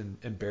beast and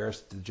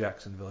embarrass the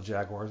Jacksonville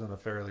Jaguars on a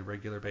fairly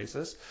regular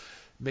basis.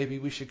 Maybe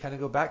we should kind of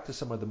go back to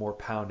some of the more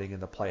pounding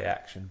and the play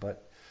action.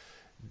 But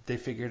they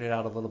figured it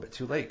out a little bit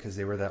too late, because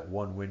they were that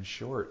 1 win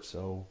short.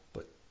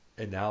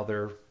 And now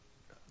they're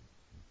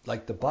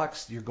like the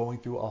Bucs. You're going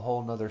through a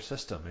whole nother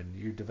system, and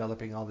you're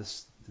developing all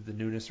the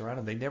newness around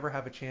them. They never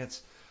have a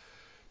chance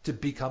to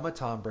become a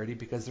Tom Brady,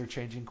 because they're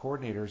changing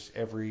coordinators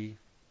every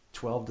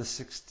 12 to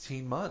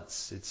 16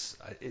 months.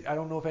 I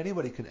don't know if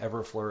anybody can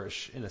ever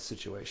flourish in a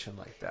situation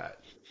like that.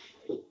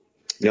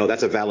 No,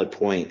 that's a valid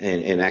point.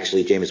 And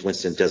actually, Jameis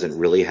Winston doesn't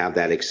really have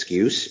that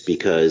excuse,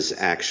 because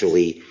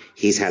actually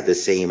he's had the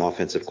same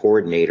offensive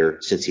coordinator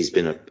since he's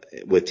been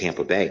with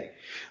Tampa Bay.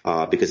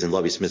 Because in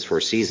Lovie Smith's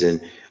first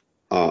season,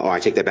 I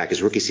take that back.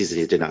 His rookie season,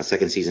 he did not.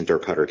 Second season,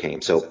 Dirk Cutter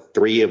came. So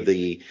 3 of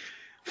the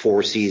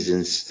 4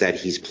 seasons that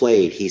he's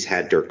played, he's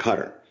had Dirk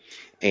Cutter.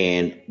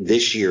 And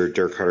this year,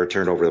 Dirk Cutter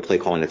turned over the play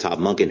calling to Todd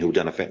Monken, who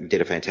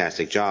did a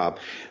fantastic job,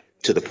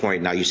 to the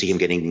point now you see him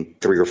getting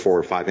 3 or 4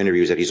 or 5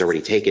 interviews that he's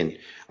already taken.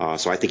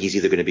 So I think he's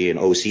either going to be an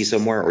OC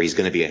somewhere, or he's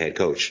going to be a head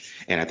coach.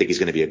 And I think he's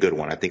going to be a good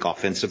one. I think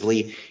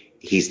offensively,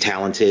 he's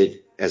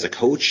talented as a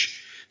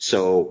coach.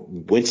 So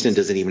Winston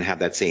doesn't even have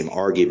that same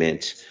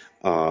argument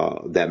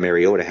that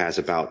Mariota has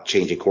about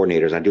changing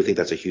coordinators. I do think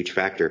that's a huge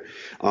factor.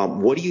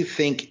 What do you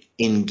think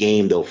in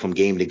game, though, from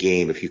game to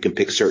game, if you can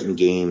pick certain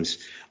games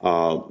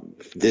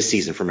this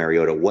season for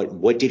Mariota,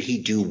 what did he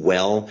do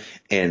well,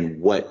 and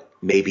what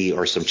maybe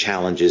are some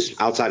challenges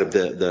outside of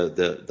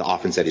the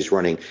offense that he's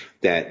running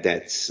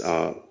that's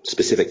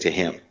specific to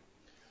him?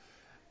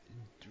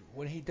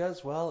 When he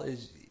does well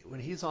is when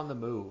he's on the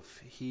move.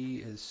 He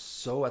is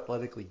so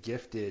athletically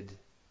gifted.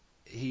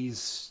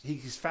 He's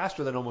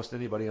faster than almost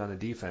anybody on the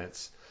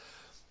defense,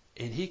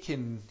 and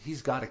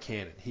he's got a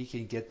cannon. He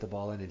can get the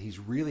ball in, and he's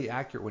really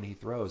accurate when he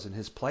throws. And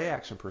his play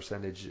action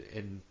percentage,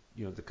 and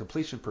the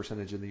completion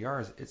percentage in the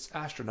yards, it's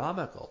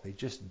astronomical. They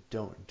just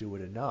don't do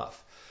it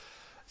enough.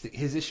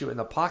 His issue in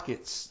the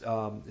pockets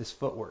is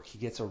footwork. He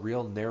gets a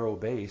real narrow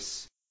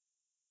base.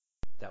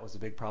 That was a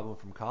big problem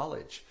from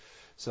college.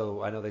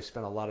 So I know they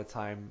spent a lot of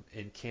time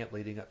in camp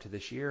leading up to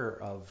this year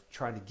of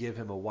trying to give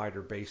him a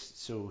wider base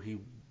so he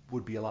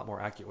would be a lot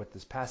more accurate with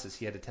his passes.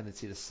 He had a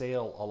tendency to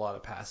sail a lot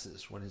of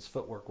passes when his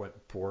footwork went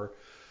poor.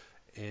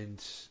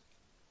 And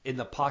in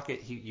the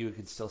pocket, you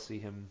could still see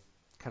him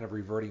kind of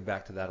reverting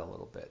back to that a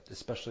little bit,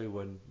 especially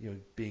when,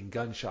 being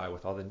gun shy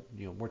with all the,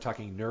 we're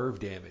talking nerve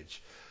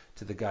damage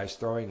to the guy's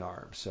throwing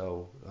arm.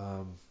 So,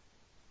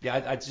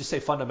 I'd just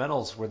say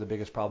fundamentals were the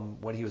biggest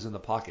problem when he was in the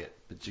pocket.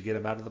 Did you get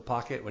him out of the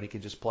pocket when he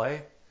can just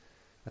play?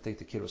 I think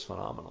the kid was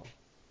phenomenal.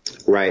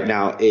 Right.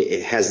 Now,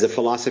 it has the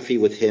philosophy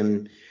with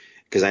him,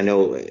 because I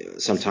know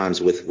sometimes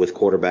with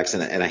quarterbacks,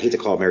 and I hate to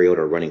call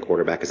Mariota a running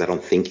quarterback because I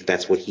don't think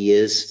that's what he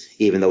is,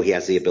 even though he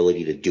has the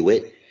ability to do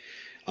it.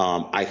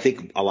 I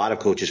think a lot of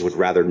coaches would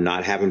rather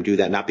not have him do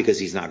that, not because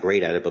he's not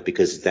great at it, but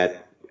because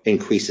that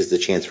increases the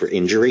chance for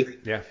injury.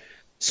 Yeah.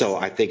 So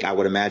I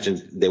would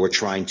imagine they were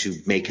trying to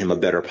make him a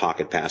better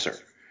pocket passer,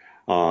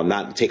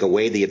 not take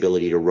away the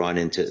ability to run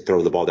and to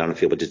throw the ball down the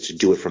field, but to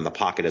do it from the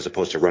pocket as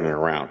opposed to running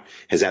around.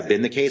 Has that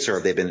been the case, or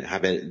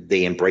have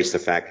they embraced the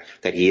fact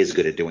that he is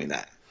good at doing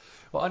that?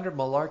 Well, under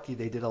Malarkey,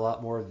 they did a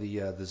lot more of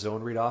the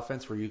zone read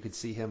offense, where you could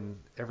see him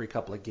every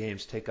couple of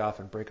games take off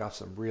and break off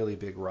some really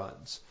big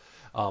runs,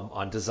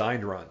 on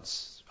designed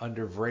runs.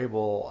 Under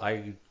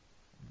Vrabel,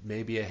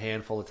 maybe a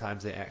handful of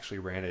times they actually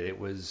ran it.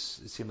 It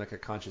seemed like a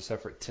conscious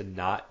effort to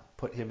not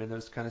put him in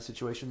those kind of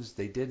situations.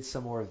 They did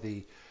some more of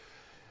the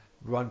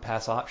run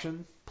pass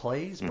option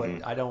plays,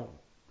 but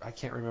I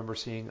can't remember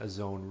seeing a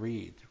zone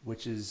read,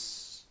 which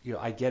is,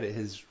 I get it.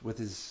 With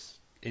his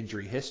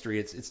injury history,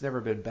 it's never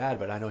been bad,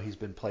 but I know he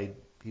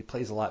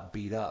plays a lot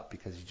beat up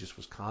because he just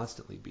was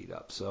constantly beat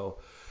up. So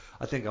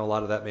I think a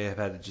lot of that may have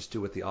had to just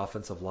do with the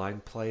offensive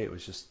line play. It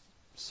was just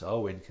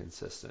so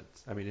inconsistent.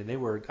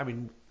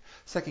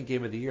 Second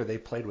game of the year, they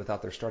played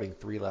without their starting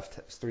three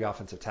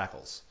offensive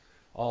tackles.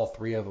 All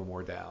three of them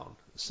were down.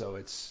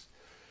 So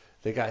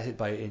they got hit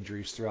by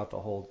injuries throughout the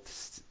whole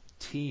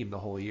team the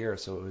whole year.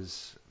 So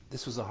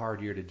this was a hard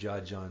year to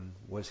judge on,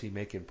 was he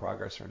making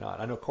progress or not.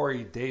 I know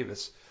Corey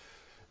Davis,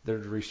 the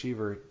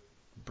receiver,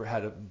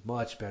 had a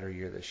much better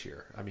year this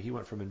year. He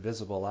went from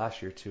invisible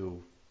last year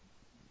to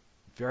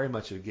very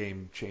much a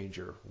game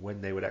changer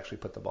when they would actually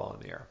put the ball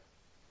in the air.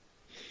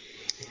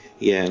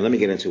 Yeah, and let me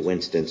get into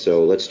Winston.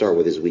 So let's start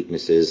with his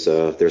weaknesses.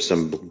 There's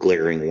some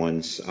glaring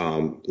ones.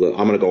 I'm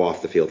going to go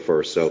off the field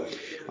first. So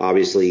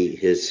obviously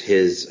his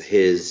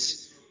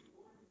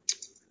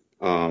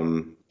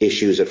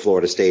issues at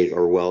Florida State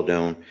are well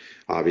known.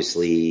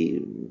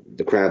 Obviously,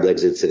 the crab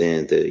legs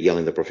incident, the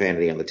yelling the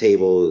profanity on the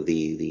table,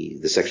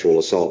 the sexual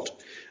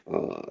assault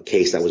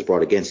case that was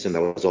brought against him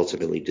that was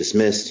ultimately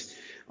dismissed.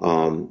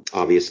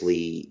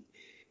 Obviously,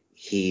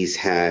 he's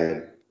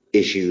had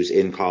issues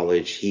in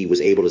college. He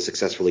was able to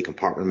successfully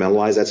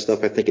compartmentalize that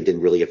stuff. I think it didn't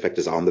really affect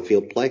his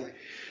on-the-field play.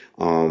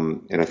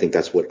 And I think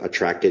that's what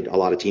attracted a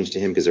lot of teams to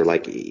him, because they're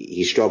like,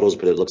 he struggles,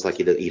 but it looks like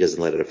he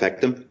doesn't let it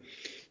affect him.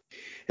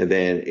 And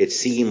then it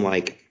seemed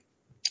like,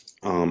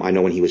 I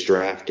know when he was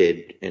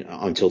drafted, and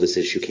until this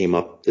issue came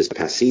up this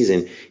past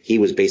season, he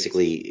was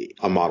basically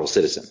a model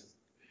citizen.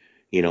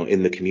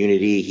 In the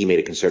community, he made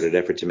a concerted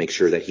effort to make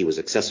sure that he was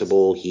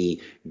accessible.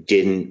 He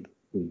didn't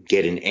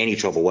get in any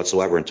trouble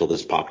whatsoever until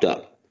this popped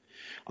up.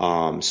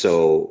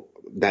 So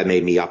that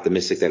made me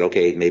optimistic that,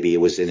 okay, maybe it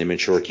was an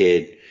immature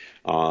kid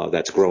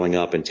that's growing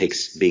up and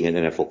takes being an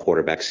NFL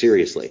quarterback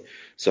seriously.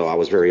 So I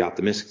was very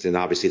optimistic, and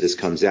obviously this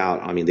comes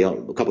out.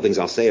 A couple things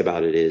I'll say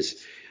about it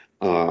is,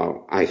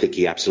 I think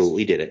he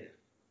absolutely did it.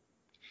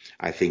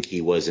 I think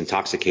he was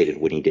intoxicated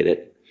when he did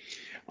it.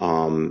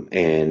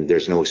 And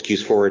there's no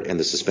excuse for it, and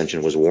the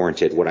suspension was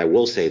warranted. What I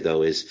will say,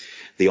 though, is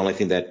the only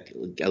thing that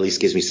at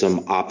least gives me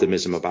some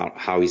optimism about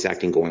how he's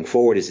acting going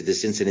forward is that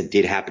this incident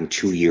did happen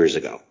 2 years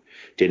ago.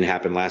 Didn't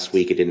happen last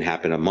week. It didn't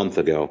happen a month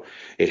ago.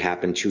 It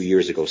happened 2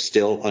 years ago.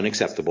 Still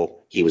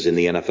unacceptable. He was in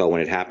the NFL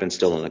when it happened.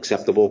 Still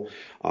unacceptable.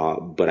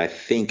 But I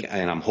think,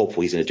 and I'm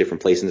hopeful, he's in a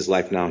different place in his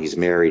life now. He's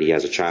married. He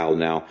has a child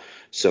now.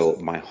 So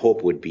my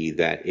hope would be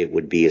that it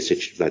would be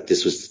that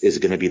this is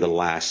going to be the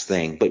last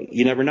thing. But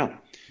you never know.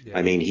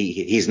 Yeah.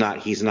 He's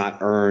not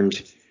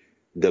earned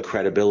the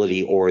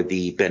credibility or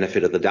the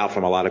benefit of the doubt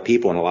from a lot of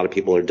people, and a lot of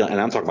people are done.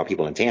 And I'm talking about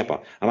people in Tampa.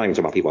 I'm not even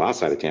talking about people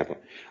outside of Tampa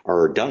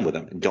are done with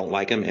him, don't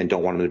like him, and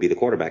don't want him to be the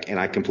quarterback. And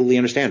I completely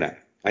understand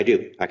that. I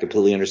do. I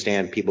completely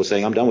understand people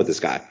saying, I'm done with this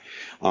guy.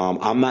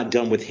 I'm not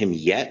done with him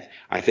yet.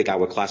 I think I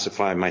would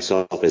classify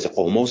myself as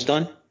almost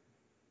done,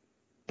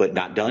 but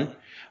not done,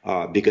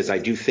 because I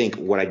do think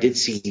what I did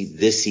see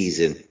this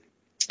season,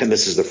 and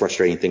this is the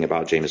frustrating thing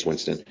about Jameis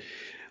Winston,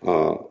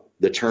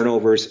 the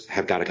turnovers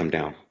have got to come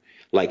down.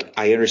 Like,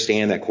 I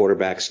understand that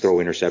quarterbacks throw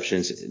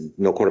interceptions.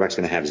 No quarterback's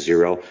going to have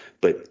zero,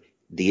 but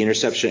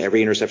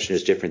every interception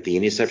is different. The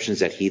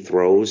interceptions that he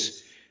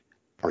throws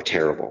are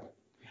terrible.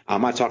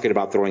 I'm not talking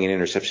about throwing an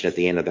interception at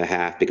the end of the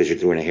half because you're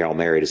throwing a Hail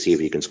Mary to see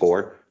if you can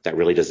score. that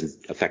really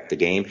doesn't affect the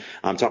game.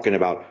 I'm talking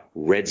about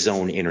red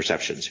zone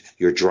interceptions.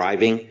 You're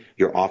driving,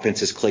 your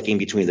offense is clicking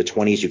between the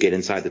 20s, you get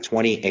inside the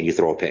 20 and you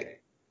throw a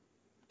pick.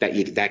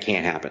 That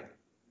can't happen.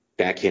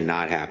 That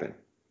cannot happen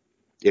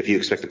if you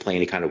expect to play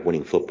any kind of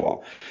winning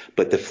football.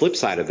 But the flip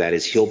side of that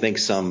is he'll make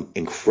some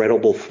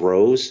incredible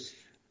throws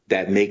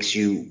that makes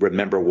you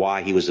remember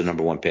why he was the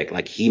number one pick.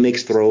 Like, he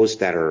makes throws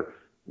that are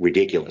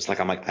ridiculous. Like,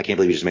 I'm like, I can't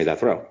believe you just made that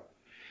throw.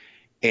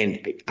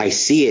 And I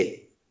see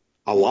it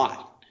a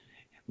lot,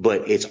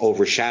 but it's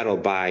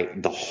overshadowed by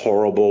the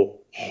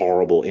horrible,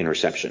 horrible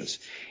interceptions.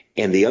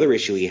 And the other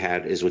issue he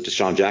had is with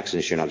Deshaun Jackson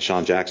this year. Now,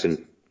 Deshaun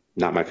Jackson,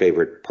 not my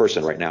favorite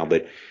person right now,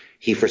 but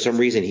for some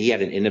reason, he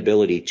had an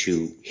inability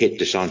to hit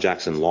Deshaun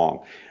Jackson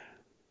long.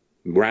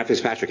 Ryan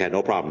Fitzpatrick had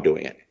no problem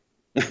doing it.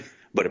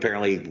 But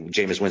apparently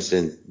Jameis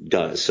Winston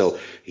does. So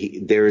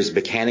there's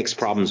mechanics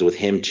problems with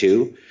him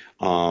too.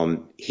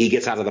 He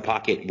gets out of the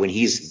pocket when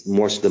he's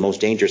the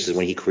most dangerous is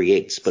when he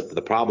creates. But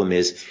the problem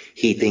is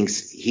he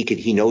thinks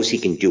he knows he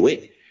can do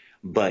it,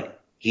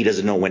 but he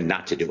doesn't know when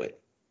not to do it.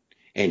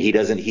 And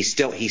he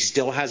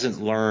still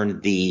hasn't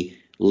learned the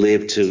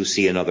live to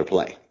see another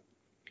play.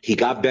 He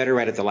got better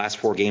at it the last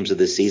 4 games of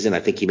this season. I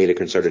think he made a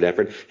concerted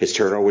effort. His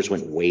turnovers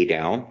went way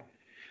down,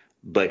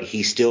 but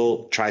he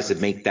still tries to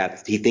make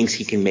that. He thinks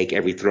he can make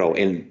every throw.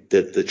 And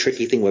the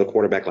tricky thing with a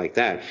quarterback like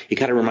that, he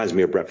kind of reminds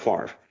me of Brett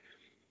Favre.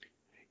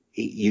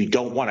 You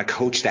don't want to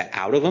coach that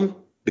out of him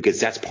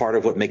because that's part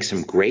of what makes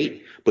him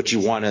great, but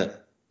you want to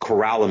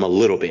corral him a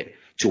little bit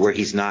to where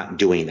he's not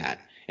doing that.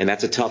 And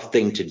that's a tough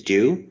thing to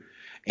do.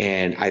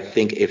 And I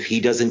think if he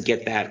doesn't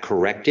get that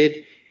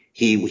corrected,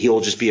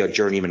 he'll just be a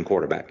journeyman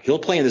quarterback. He'll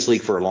play in this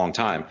league for a long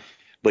time,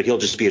 but he'll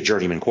just be a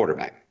journeyman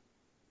quarterback.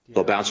 Yeah.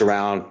 He'll bounce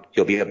around.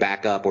 He'll be a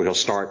backup, or he'll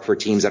start for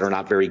teams that are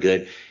not very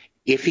good.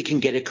 If he can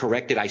get it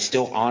corrected, I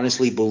still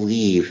honestly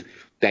believe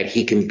that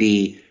he can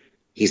be.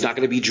 He's not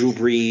going to be Drew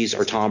Brees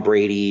or Tom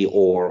Brady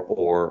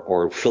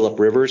or Phillip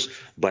Rivers,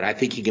 but I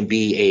think he can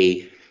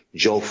be a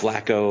Joe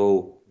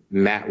Flacco,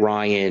 Matt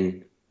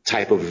Ryan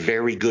type of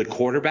very good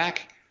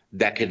quarterback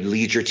that could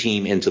lead your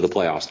team into the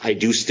playoffs. I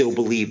do still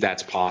believe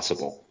that's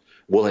possible.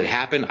 Will it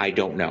happen? I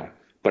don't know,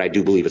 but I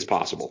do believe it's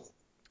possible.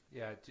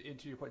 Yeah,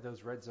 to your point,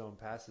 those red zone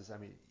passes, I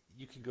mean,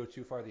 you can go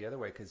too far the other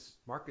way because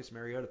Marcus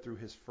Mariota threw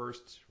his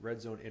first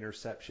red zone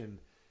interception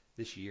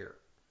this year.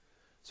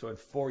 So in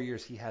 4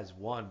 years, he has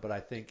one, but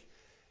I think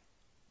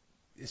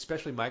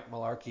especially Mike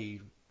Mularkey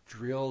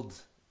drilled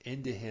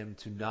into him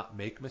to not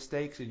make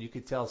mistakes, and you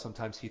could tell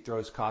sometimes he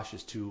throws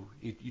cautious too.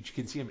 You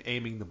can see him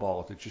aiming the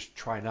ball to just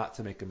try not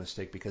to make a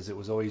mistake because it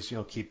was always,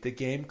 keep the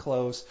game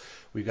close.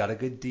 We've got a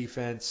good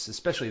defense,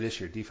 especially this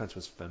year. Defense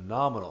was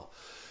phenomenal,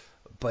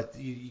 but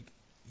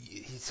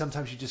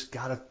sometimes you just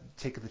got to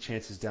take the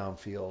chances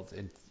downfield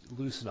and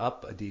loosen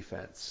up a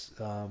defense.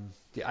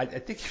 I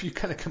think if you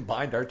kind of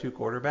combined our two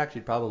quarterbacks,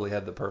 you'd probably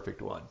have the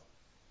perfect one.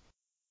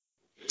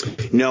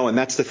 No, and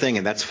that's the thing,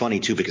 and that's funny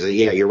too because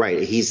you're right.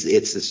 It's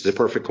the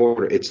perfect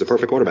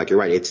quarterback. You're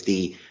right. It's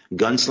the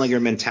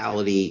gunslinger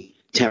mentality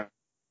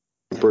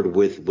tempered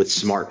with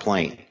smart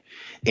playing.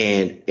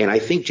 And I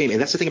think and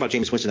that's the thing about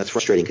Jameis Winston that's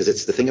frustrating because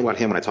it's the thing about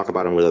him when I talk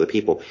about him with other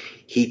people.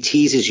 He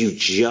teases you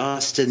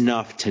just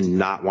enough to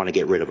not want to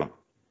get rid of him.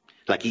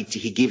 Like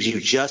he gives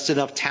you just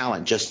enough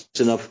talent,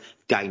 just enough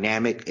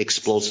dynamic,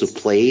 explosive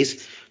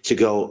plays to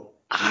go,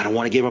 I don't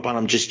want to give up on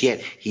him just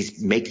yet.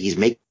 He's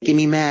making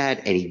me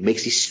mad, and he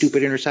makes these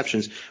stupid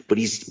interceptions.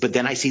 But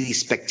then I see these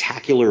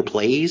spectacular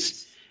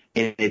plays,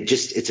 and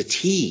it's a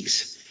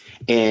tease.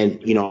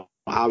 And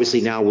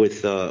obviously now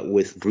with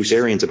Bruce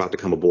Arians about to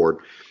come aboard,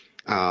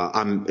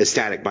 I'm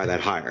ecstatic by that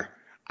hire.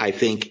 I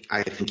think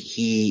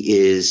he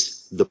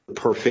is the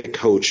perfect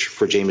coach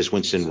for Jameis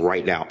Winston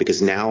right now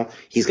because now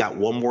he's got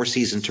one more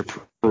season to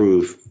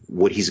prove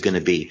what he's going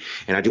to be.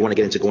 And I do want to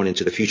get into going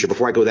into the future.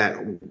 Before I go that,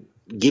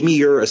 give me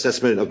your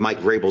assessment of Mike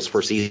Vrabel's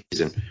first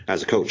season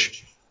as a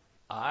coach.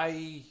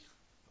 I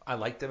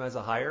liked him as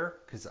a hire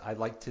because I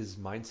liked his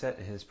mindset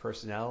and his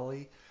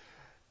personality.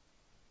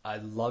 I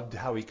loved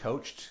how he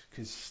coached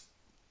because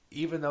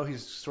even though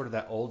he's sort of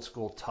that old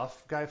school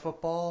tough guy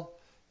football,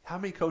 how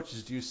many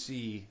coaches do you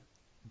see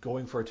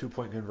going for a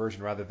 2-point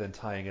conversion rather than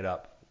tying it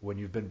up when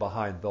you've been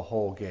behind the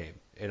whole game?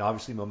 And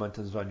obviously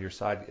momentum's on your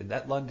side. In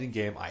that London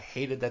game, I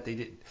hated that they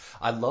didn't.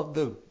 I love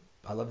the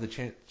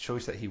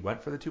choice that he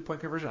went for the 2-point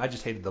conversion. I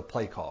just hated the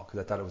play call because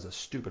I thought it was a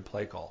stupid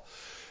play call.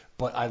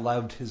 But I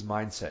loved his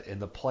mindset,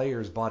 and the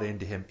players bought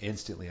into him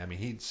instantly. I mean,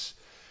 he's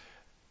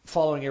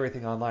following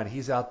everything online.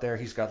 He's out there.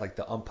 He's got like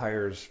the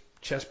umpire's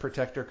chest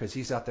protector because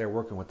he's out there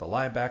working with the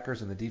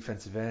linebackers and the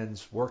defensive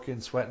ends,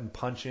 working, sweating,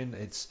 punching.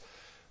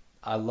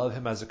 I love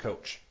him as a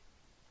coach.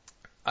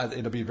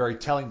 It'll be very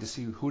telling to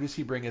see who does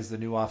he bring as the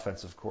new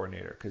offensive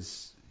coordinator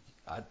because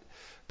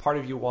part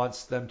of you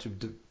wants them to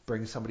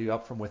bring somebody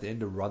up from within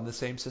to run the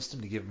same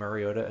system to give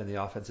Mariota and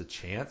the offense a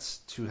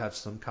chance to have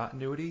some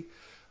continuity.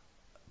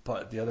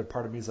 But the other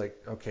part of me is like,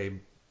 okay,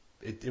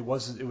 it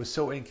was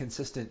so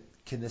inconsistent.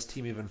 Can this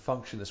team even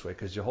function this way?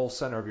 Because your whole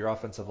center of your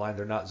offensive line,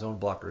 they're not zone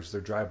blockers,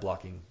 they're drive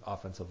blocking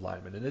offensive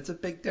linemen, and it's a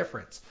big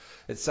difference.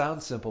 It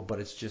sounds simple, but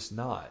it's just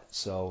not.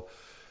 So,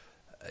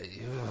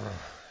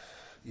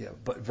 yeah,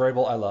 but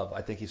Variable I love.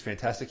 I think he's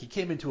fantastic. He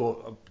came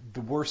into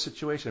the worst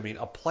situation. I mean,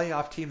 a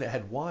playoff team that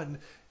had won,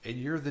 and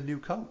you're the new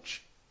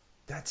coach.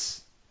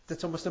 That's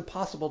almost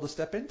impossible to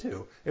step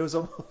into. It was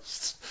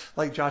almost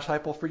like Josh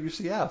Heupel for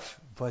UCF.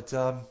 But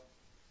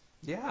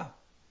yeah,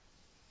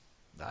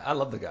 I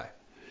love the guy.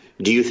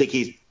 Do you think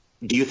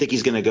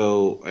he's going to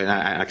go? And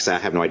I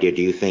have no idea.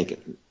 Do you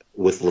think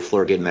with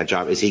LaFleur getting that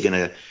job, do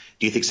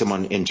you think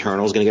someone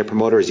internal is going to get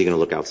promoted, or is he going to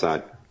look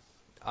outside?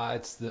 I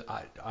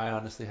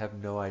honestly have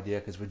no idea,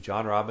 because with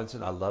John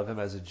Robinson, I love him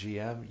as a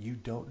GM. You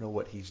don't know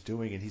what he's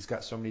doing, and he's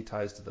got so many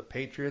ties to the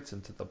Patriots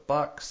and to the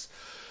Bucs.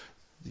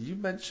 You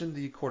mentioned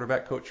the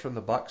quarterback coach from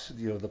the Bucs,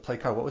 the play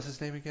call. What was his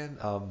name again?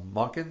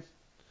 Monken?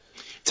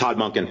 Todd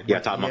Monken.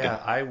 Yeah, Todd Monken.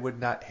 Yeah, I would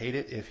not hate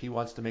it if he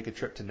wants to make a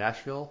trip to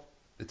Nashville.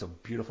 It's a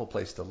beautiful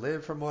place to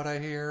live, from what I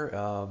hear.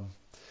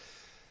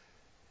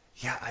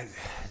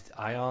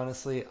 I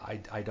honestly,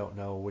 I don't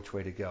know which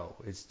way to go.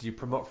 Do you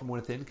promote from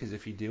within? Because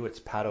if you do, it's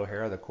Pat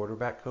O'Hara, the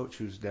quarterback coach,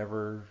 who's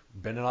never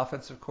been an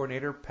offensive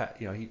coordinator. Pat,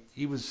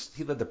 he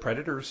led the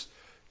Predators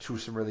to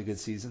some really good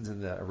seasons in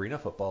the Arena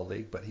Football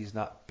League, but he's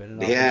not been an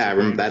offensive coordinator. Yeah, I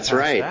remember.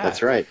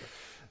 That's right.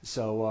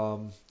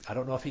 So I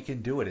don't know if he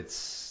can do it.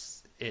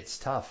 It's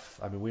tough.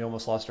 I mean, we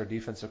almost lost our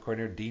defensive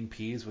coordinator. Dean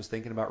Pease was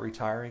thinking about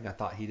retiring. I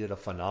thought he did a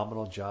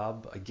phenomenal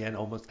job. Again,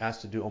 almost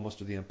asked to do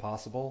the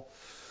impossible.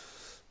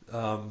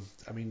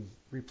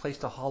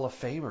 Replaced a Hall of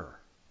Famer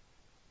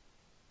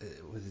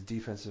with a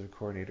defensive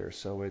coordinator.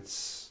 So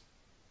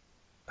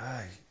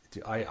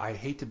I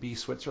hate to be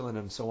Switzerland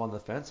and so on the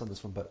fence on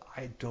this one, but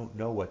I don't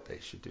know what they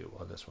should do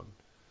on this one.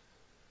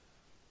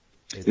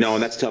 No,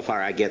 and that's tough.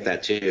 I get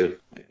that too.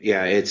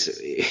 Yeah, it's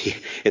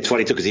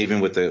funny too, because even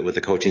with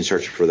the coaching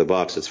search for the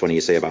Bucs, it's funny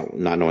you say about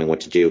not knowing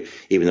what to do.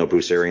 Even though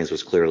Bruce Arians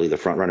was clearly the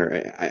front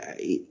runner,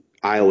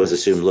 I always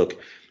assume, look,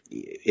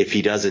 if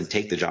he doesn't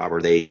take the job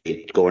or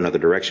they go another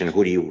direction,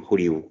 who do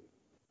you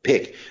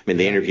pick? I mean,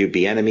 they interviewed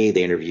Bieniemy,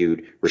 they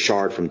interviewed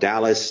Richard from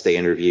Dallas, they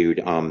interviewed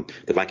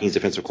the Vikings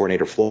defensive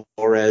coordinator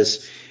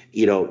Flores.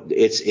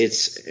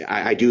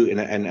 I do,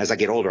 and as I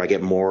get older, I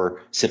get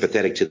more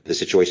sympathetic to the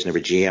situation of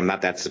a GM.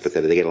 Not that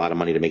sympathetic; they get a lot of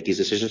money to make these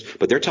decisions,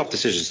 but they're tough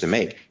decisions to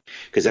make,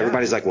 because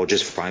everybody's like, well,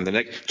 just find the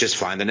next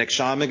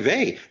Sean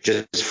McVay,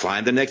 just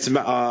find the next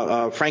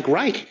Frank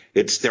Reich.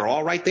 They're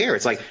all right there.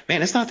 It's like,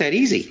 man, it's not that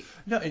easy.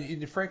 No,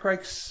 and Frank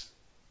Reich's.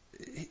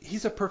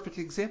 He's a perfect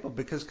example,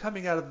 because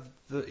coming out of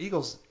the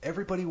Eagles,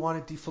 everybody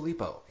wanted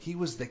DeFilippo. He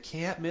was the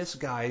can't-miss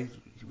guy.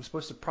 He was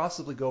supposed to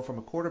possibly go from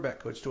a quarterback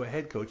coach to a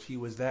head coach. He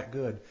was that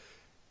good.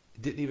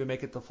 Didn't even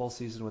make it the full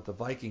season with the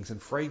Vikings. And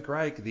Frank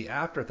Reich, the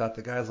afterthought,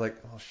 the guy's like,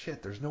 oh,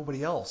 shit, there's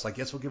nobody else. I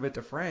guess we'll give it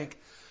to Frank.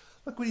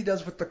 Look what he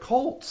does with the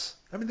Colts.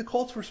 I mean, the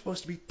Colts were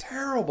supposed to be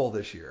terrible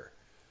this year.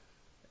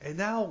 And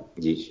now...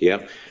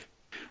 Yep.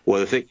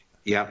 Well,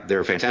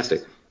 they're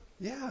fantastic.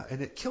 Yeah,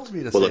 and it kills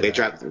me to say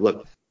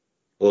that.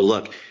 Well,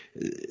 look,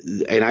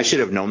 and I should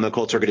have known the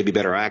Colts are going to be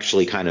better. I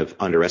actually kind of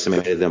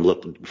underestimated them.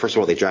 Look, first of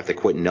all, they drafted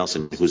Quentin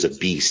Nelson, who's a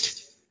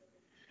beast.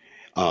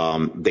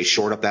 They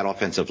shored up that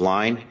offensive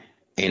line,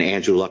 and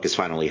Andrew Luck is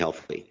finally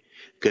healthy.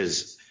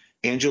 Because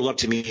Andrew Luck,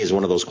 to me, is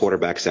one of those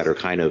quarterbacks that are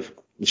kind of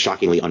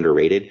shockingly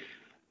underrated.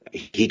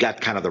 He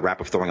got kind of the rap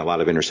of throwing a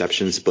lot of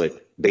interceptions,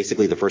 but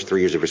basically the first 3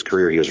 years of his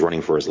career, he was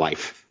running for his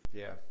life.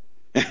 Yeah.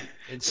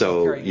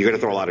 So you're going to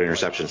throw a lot of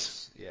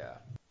interceptions. Yeah.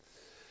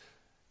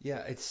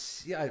 Yeah,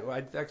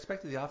 I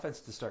expected the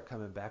offense to start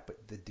coming back,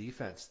 but the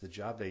defense, the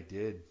job they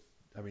did,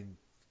 I mean,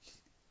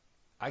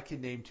 I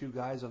can name two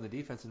guys on the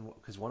defense, and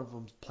because one of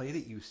them played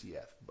at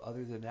UCF.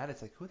 Other than that,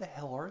 it's like, who the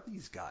hell are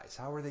these guys?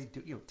 How are they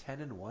doing?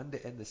 10-1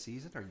 to end the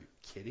season? Are you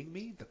kidding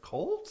me? The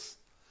Colts?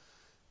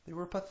 They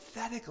were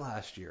pathetic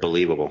last year.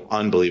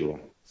 Unbelievable.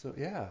 So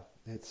yeah,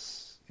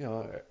 it's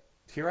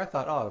here I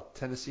thought,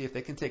 Tennessee, if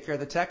they can take care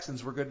of the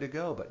Texans, we're good to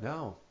go. But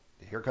no.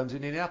 Here comes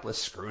Indianapolis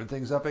screwing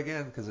things up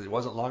again, because it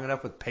wasn't long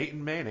enough with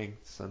Peyton Manning.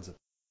 Sons of.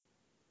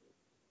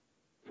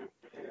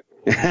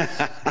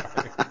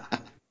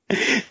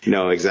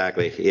 No,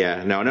 exactly.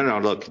 Yeah. No.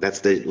 Look,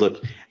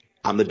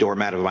 I'm the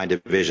doormat of my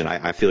division.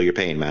 I feel your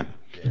pain, man.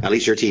 Yeah. At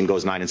least your team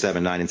goes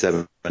 9-7,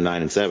 9-7,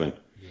 9-7.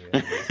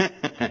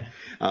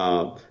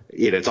 Yeah.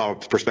 It's all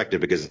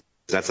perspective, because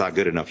that's not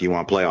good enough. You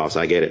want playoffs.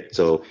 I get it.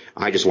 So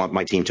I just want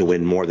my team to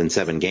win more than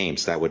 7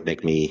 games. That would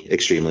make me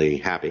extremely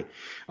happy.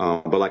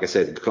 But like I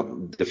said,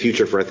 the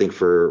future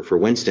for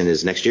Winston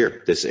is next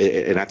year.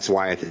 And that's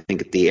why I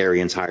think the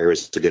Arians hire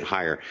is a good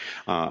hire.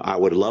 I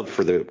would love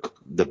for the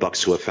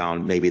Bucs to have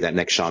found maybe that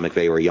next Sean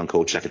McVay, or a young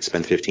coach that could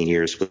spend 15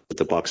 years with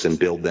the Bucs and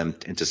build them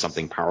into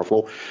something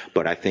powerful.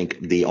 But I think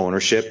the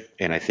ownership,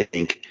 and I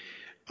think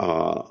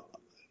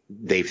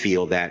they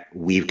feel that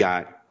we've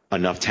got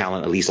enough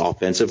talent, at least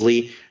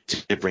offensively,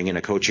 to bring in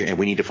a coach here. And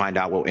we need to find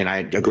out and I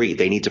agree,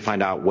 they need to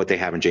find out what they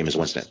have in Jameis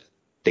Winston.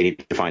 They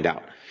need to find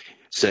out.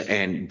 So,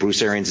 and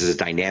Bruce Arians is a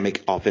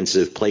dynamic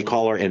offensive play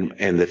caller.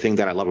 And the thing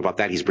that I love about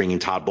that, he's bringing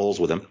Todd Bowles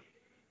with him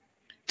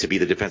to be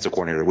the defensive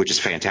coordinator, which is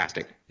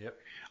fantastic. Yep.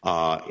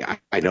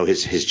 I know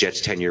his Jets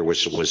tenure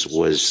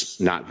was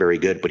not very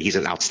good, but he's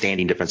an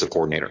outstanding defensive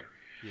coordinator.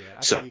 Yeah.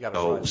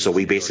 So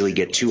we basically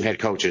get two head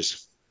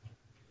coaches.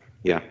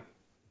 Yeah.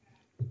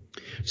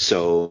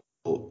 So,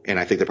 and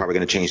I think they're probably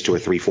going to change to a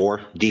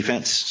 3-4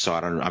 defense. So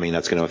I mean,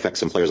 that's going to affect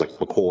some players like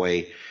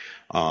McCoy.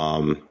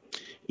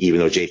 Even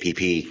though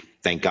JPP,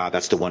 thank God,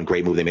 that's the one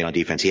great move they made on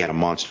defense. He had a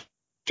monster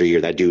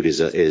year. That dude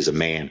is a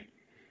man.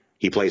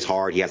 He plays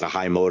hard. He has a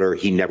high motor.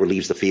 He never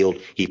leaves the field.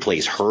 He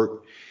plays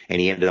hurt, and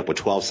he ended up with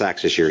 12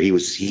 sacks this year. He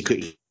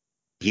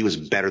was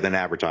better than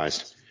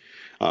advertised.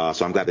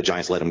 So I'm glad the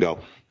Giants let him go.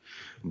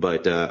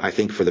 But I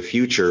think for the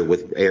future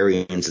with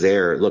Arians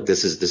there, look,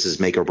 this is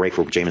make or break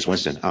for Jameis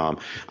Winston.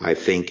 I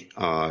think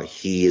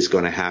he is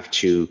going to have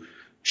to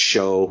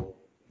show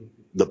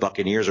the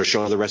Buccaneers or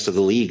show the rest of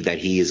the league that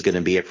he is going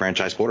to be a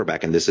franchise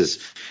quarterback. And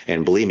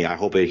believe me, I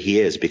hope he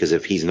is, because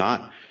if he's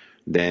not,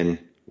 then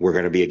we're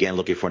going to be again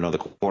looking for another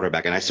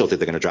quarterback. And I still think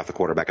they're going to draft a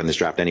quarterback in this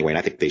draft anyway, and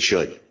I think they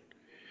should.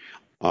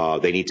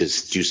 They need to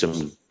do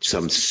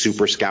some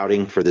super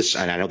scouting for this.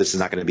 And I know this is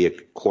not going to be a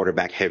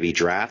quarterback heavy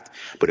draft,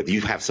 but if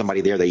you have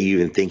somebody there that you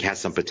even think has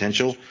some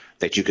potential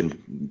that you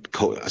can,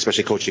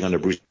 especially coaching under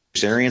Bruce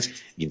Arians,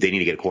 they need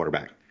to get a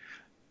quarterback.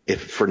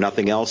 If for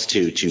nothing else,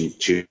 to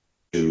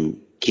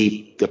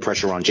keep the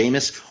pressure on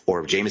Jameis,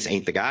 or if Jameis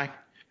ain't the guy,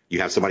 you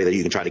have somebody that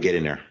you can try to get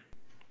in there.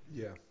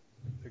 Yeah.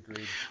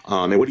 Agreed.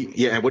 And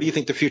what do you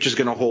think the future is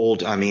going to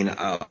hold? I mean,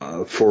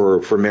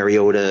 for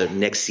Mariota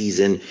next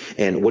season,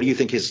 and what do you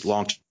think his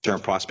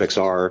long-term prospects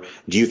are?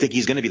 Do you think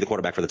he's going to be the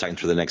quarterback for the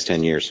Titans for the next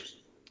 10 years?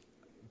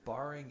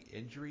 Barring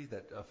injury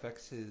that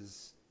affects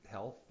his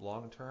health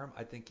long-term,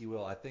 I think he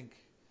will. I think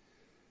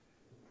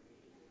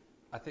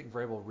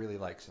Vrabel really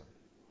likes him.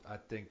 I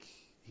think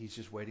he's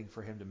just waiting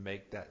for him to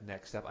make that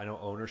next step. I know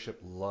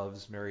ownership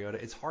loves Mariota.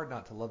 It's hard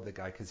not to love the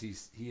guy because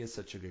he is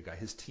such a good guy.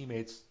 His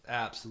teammates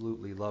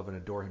absolutely love and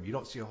adore him. You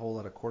don't see a whole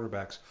lot of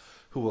quarterbacks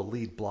who will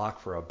lead block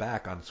for a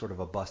back on sort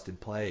of a busted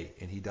play,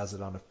 and he does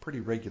it on a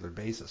pretty regular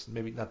basis.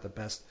 Maybe not the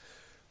best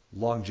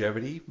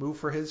longevity move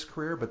for his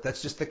career, but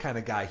that's just the kind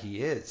of guy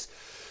he is.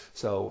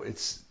 So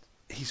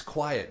he's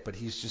quiet, but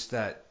he's just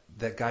that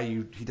guy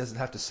he doesn't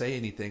have to say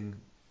anything.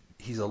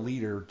 He's a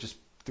leader just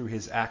through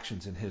his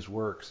actions and his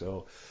work.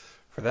 So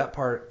for that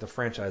part, the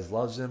franchise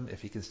loves him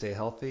if he can stay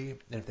healthy.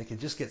 And if they can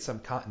just get some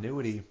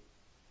continuity,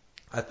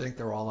 I think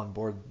they're all on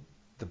board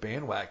the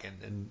bandwagon.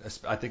 And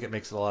I think it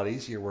makes it a lot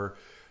easier where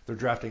they're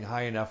drafting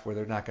high enough where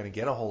they're not going to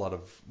get a whole lot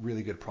of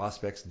really good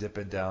prospects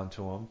dipping down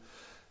to them.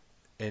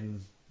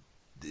 And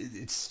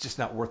it's just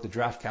not worth the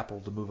draft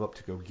capital to move up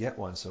to go get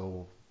one.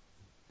 So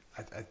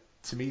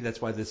to me,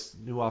 that's why this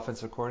new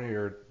offensive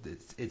coordinator,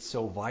 it's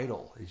so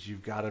vital, is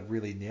you've got to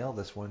really nail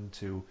this one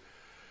to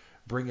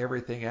bring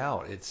everything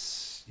out.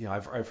 It's,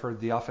 I've heard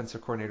the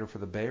offensive coordinator for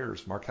the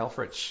Bears, Mark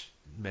Helfrich,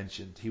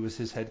 mentioned he was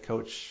his head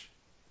coach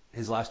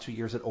his last 2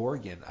 years at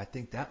Oregon. I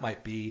think that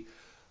might be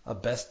a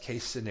best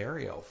case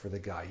scenario for the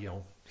guy.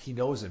 He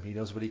knows him. He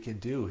knows what he can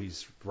do.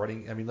 He's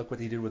running. I mean, look what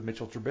he did with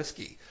Mitchell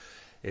Trubisky.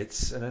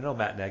 And I know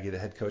Matt Nagy, the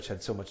head coach,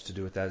 had so much to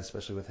do with that,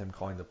 especially with him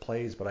calling the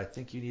plays. But I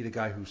think you need a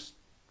guy who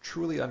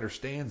truly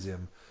understands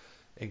him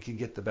and can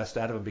get the best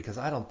out of him, because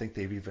I don't think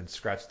they've even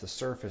scratched the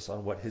surface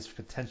on what his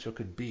potential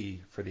could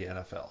be for the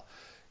NFL.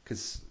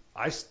 Because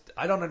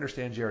I don't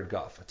understand Jared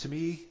Goff. To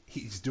me,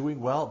 he's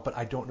doing well, but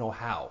I don't know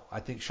how. I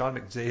think Sean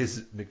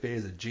McVay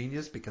is a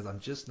genius, because I'm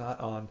just not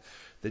on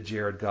the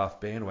Jared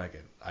Goff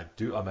bandwagon.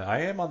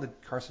 I am on the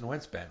Carson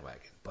Wentz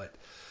bandwagon, but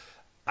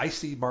I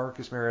see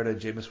Marcus Mariota and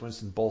Jameis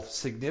Winston both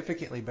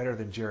significantly better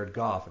than Jared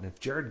Goff. And if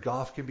Jared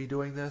Goff can be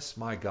doing this,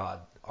 my God,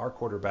 our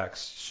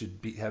quarterbacks should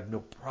have no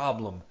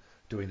problem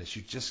doing this.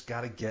 You just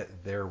got to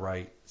get their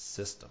right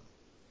system.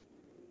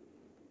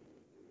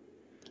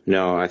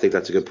 No, I think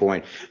that's a good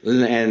point.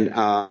 And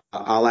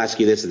I'll ask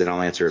you this, and then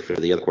I'll answer it for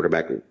the other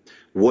quarterback.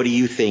 What do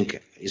you think,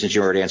 since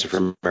you already answered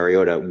for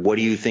Mariota, what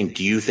do you think?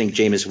 Do you think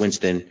Jameis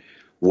Winston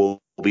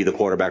will be the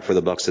quarterback for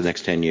the Bucs the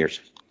next 10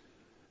 years?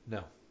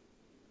 No.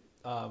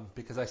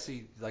 Because I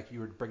see, like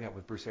you were bringing up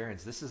with Bruce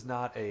Arians, this is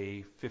not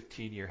a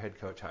 15-year head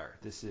coach hire.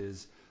 This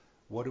is,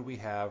 what do we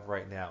have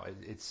right now?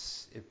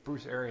 If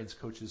Bruce Arians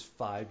coaches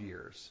 5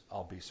 years,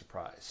 I'll be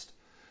surprised.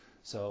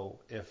 So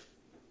if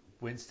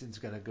Winston's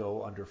going to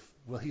go under,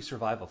 will he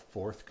survive a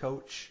fourth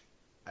coach?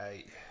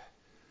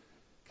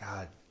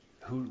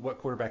 What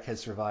quarterback has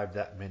survived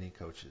that many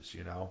coaches,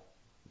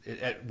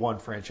 at one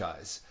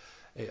franchise?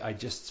 I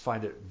just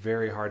find it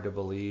very hard to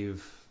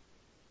believe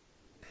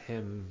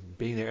him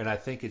being there. And I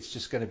think it's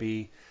just going to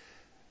be,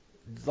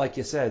 like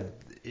you said,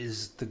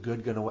 is the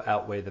good going to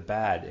outweigh the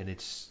bad? And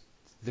it's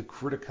the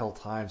critical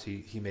times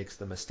he makes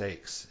the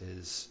mistakes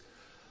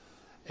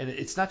and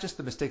it's not just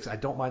the mistakes. I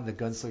don't mind the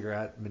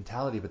gunslinger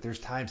mentality, but there's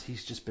times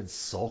he's just been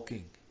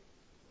sulking,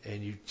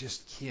 and you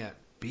just can't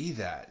be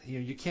that.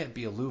 You can't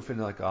be aloof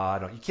and like,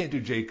 you can't do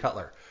Jay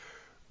Cutler,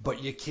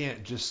 but you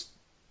can't just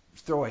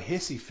throw a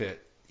hissy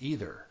fit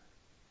either.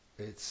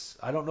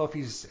 I don't know if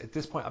he's at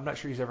this point. I'm not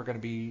sure he's ever going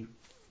to be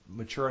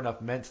mature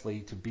enough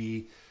mentally to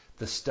be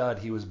the stud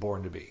he was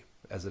born to be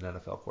as an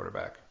NFL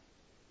quarterback.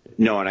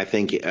 No, and I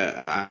think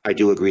I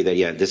do agree that,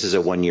 yeah, this is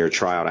a 1 year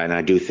tryout. And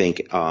I do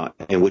think,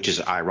 and which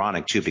is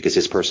ironic, too, because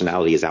his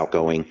personality is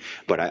outgoing.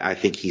 But I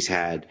think he's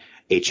had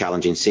a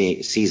challenging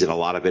season, a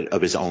lot of it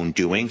of his own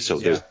doing. So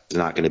there's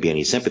not going to be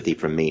any sympathy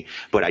from me.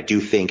 But I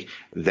do think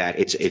that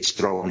it's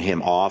thrown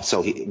him off.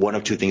 So one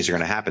of two things are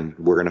going to happen.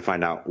 We're going to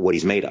find out what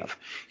he's made of.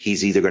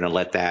 He's either going to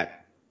let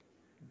that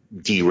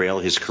derail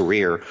his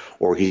career,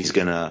 or he's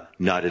going to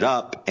nut it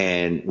up.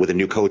 And with a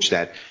new coach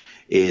that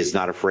is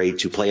not afraid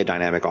to play a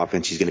dynamic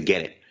offense, he's going to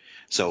get it.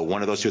 So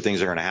one of those two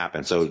things are going to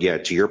happen. So, yeah,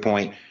 to your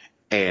point,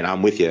 and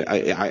I'm with you,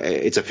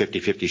 it's a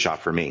 50-50 shot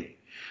for me.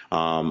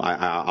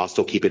 I'll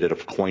still keep it at a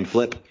coin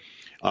flip.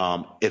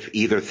 If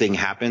either thing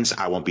happens,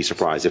 I won't be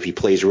surprised. If he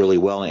plays really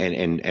well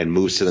and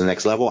moves to the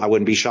next level, I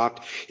wouldn't be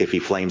shocked. If he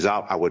flames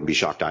out, I wouldn't be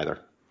shocked either.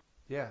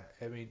 Yeah,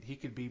 I mean, he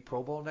could be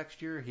Pro Bowl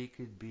next year. He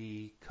could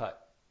be cut.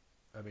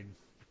 I mean,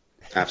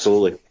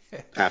 absolutely.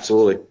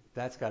 Absolutely.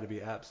 That's got to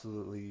be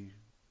absolutely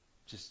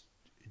just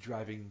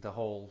driving the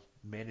whole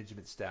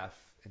management staff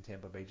in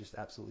Tampa Bay just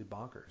absolutely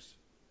bonkers.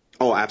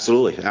 Oh,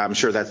 absolutely. I'm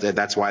sure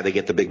that's why they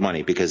get the big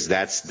money, because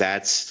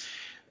that's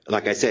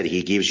like I said,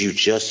 he gives you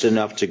just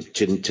enough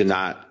to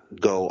not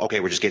go, okay,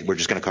 we're just going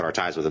to cut our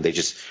ties with him. They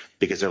just,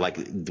 because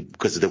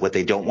of what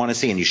they don't want to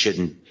see, and you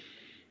shouldn't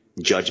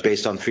judge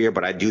based on fear.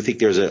 But I do think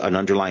there's an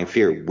underlying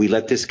fear. We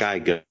let this guy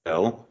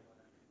go,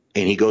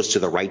 and he goes to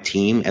the right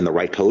team and the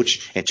right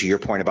coach. And to your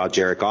point about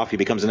Jared Goff, he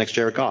becomes the next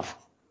Jared Goff.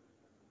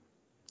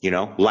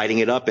 Lighting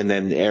it up, and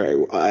then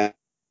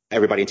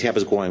everybody in Tampa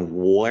is going,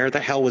 where the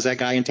hell was that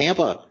guy in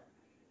Tampa?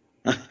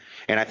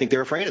 And I think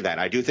they're afraid of that.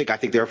 I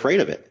think they're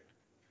afraid of it.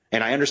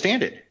 And I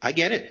understand it. I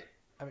get it.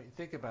 I mean,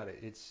 think about it.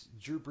 It's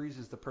Drew Brees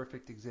is the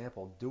perfect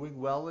example.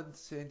 Doing well in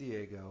San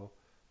Diego,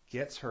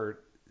 gets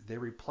hurt, they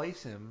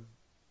replace him.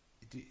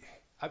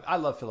 I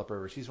love Phillip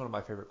Rivers. He's one of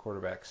my favorite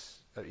quarterbacks.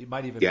 He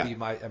might even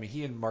be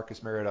he and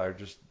Marcus Mariota are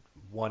just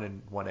 1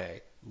 and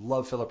 1A.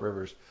 Love Phillip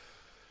Rivers.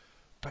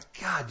 But,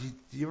 God,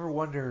 do you ever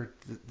wonder,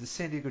 the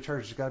San Diego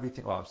Chargers got to be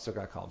thinking, well, I'm still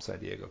got to call them San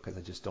Diego because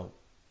I just don't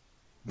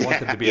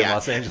want them to be in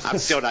Los Angeles. I'm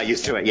still not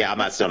used to it. Yeah,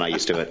 I'm still not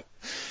used to it.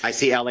 I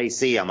see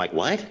LAC. I'm like,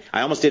 what?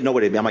 I almost didn't know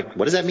what it meant. I'm like,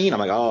 what does that mean? I'm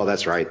like, oh,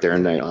 that's right. They're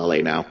in LA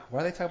now. Why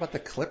are they talking about the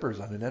Clippers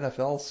on an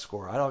NFL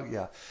score?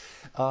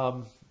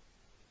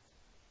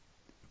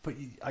 But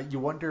you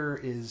wonder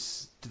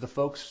do the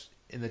folks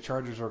in the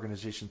Chargers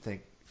organization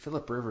think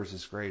Phillip Rivers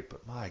is great,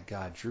 but my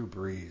God, Drew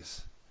Brees.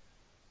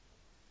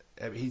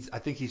 I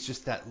think he's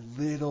just that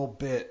little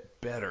bit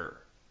better.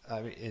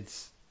 I mean,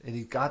 and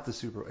he got the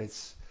Super.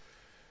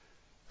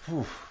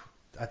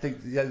 I think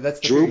that's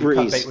the Drew Brees.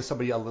 Cut bait with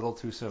somebody a little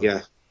too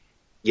soon.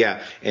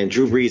 Yeah. And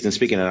Drew Brees. And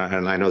speaking of,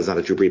 and I know it's not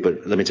a Drew Brees,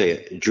 but let me tell you,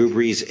 Drew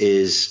Brees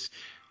is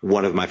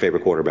one of my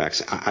favorite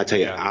quarterbacks. I tell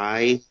you,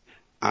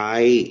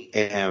 I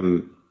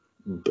am.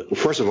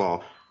 First of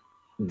all,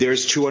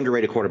 there's two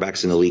underrated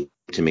quarterbacks in the league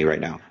to me right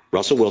now: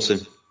 Russell Wilson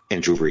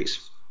and Drew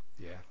Brees.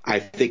 I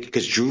think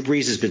because Drew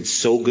Brees has been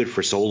so good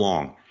for so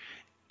long,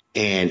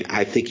 and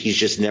I think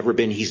he's never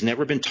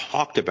been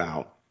talked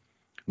about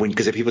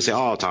because if people say,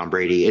 oh, Tom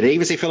Brady, and they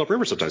even say Phillip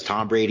Rivers sometimes,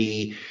 Tom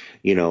Brady,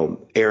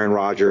 Aaron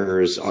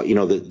Rodgers,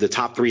 the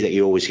top three that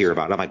you always hear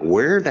about. I'm like,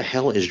 where the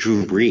hell is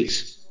Drew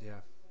Brees? Yeah.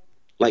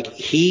 Like,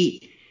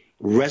 he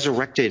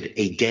resurrected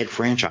a dead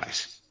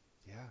franchise.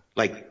 Yeah.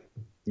 Like,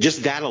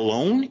 just that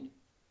alone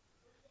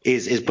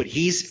but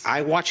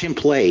I watch him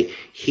play.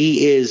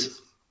 He is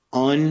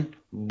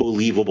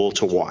unbelievable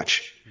to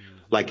watch.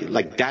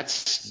 Like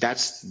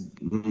that's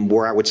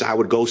where I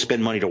would go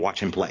spend money to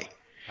watch him play.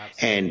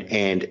 Absolutely.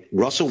 And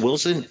Russell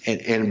Wilson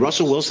and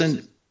Russell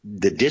Wilson,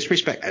 the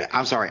disrespect.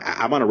 I'm sorry,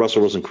 I'm on a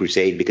Russell Wilson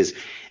crusade because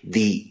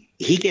he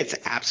gets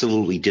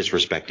absolutely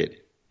disrespected.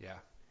 Yeah.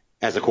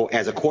 As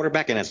a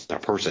quarterback and as a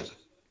person.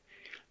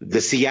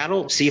 The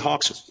Seattle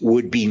Seahawks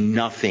would be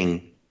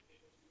nothing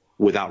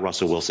without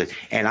Russell Wilson.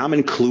 And I'm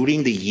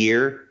including the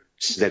year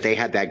that they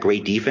had that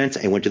great defense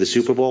and went to the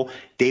Super Bowl.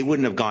 They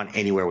wouldn't have gone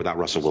anywhere without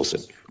Russell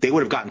Wilson. They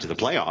would have gotten to the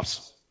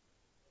playoffs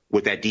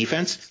with that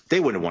defense. They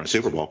wouldn't have won a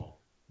Super Bowl.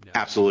 No.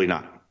 Absolutely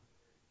not.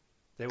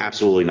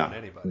 Absolutely not.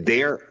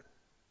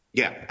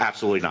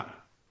 Absolutely not.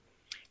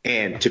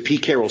 And to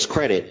Pete Carroll's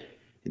credit,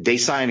 they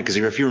signed, because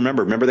if you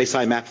remember they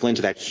signed Matt Flynn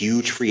to that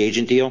huge free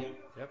agent deal.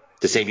 Yep.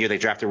 The same year they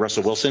drafted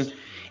Russell Wilson.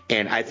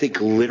 And I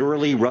think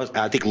literally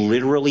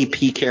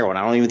Pete Carroll, and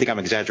I don't even think I'm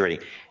exaggerating,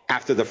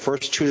 after the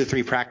first 2 to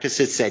 3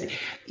 practices said,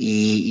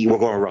 we're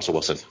going with Russell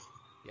Wilson.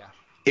 Yeah.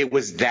 It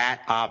was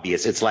that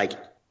obvious. It's like,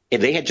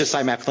 if they had just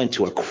signed Matt Flynn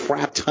to a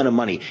crap ton of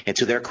money, and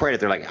to their credit,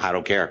 they're like, I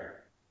don't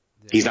care.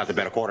 Yeah. He's not the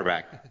better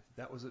quarterback.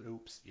 That was an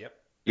oops. Yep.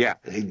 Yeah.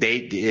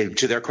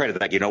 To their credit,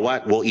 they're like, you know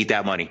what? We'll eat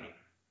that money.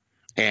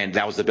 And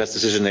that was the best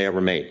decision they ever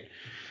made.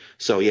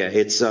 So, yeah,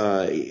 it's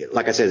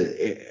like I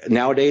said,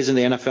 nowadays in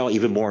the NFL,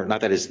 even more,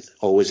 not that it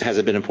always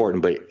hasn't been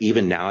important, but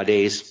even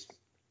nowadays,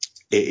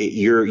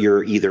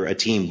 You're either a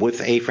team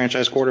with a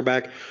franchise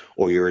quarterback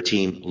or you're a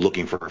team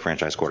looking for a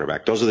franchise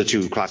quarterback. Those are the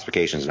two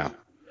classifications now.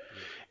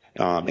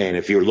 And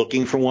if you're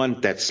looking for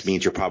one, that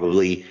means you're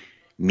probably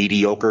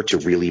mediocre to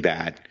really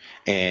bad.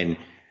 And,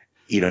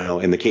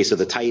 in the case of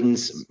the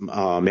Titans,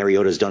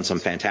 Mariota's done some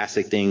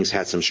fantastic things,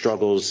 had some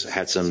struggles,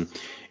 had some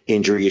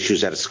injury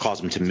issues that has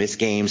caused him to miss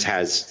games,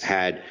 has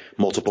had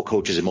multiple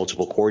coaches and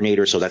multiple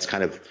coordinators. So that's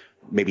kind of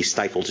maybe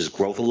stifled his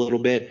growth a little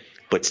bit.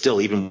 But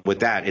still, even with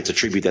that, it's a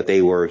tribute that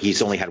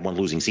he's only had one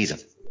losing season.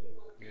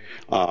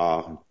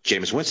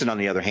 Jameis Winston, on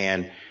the other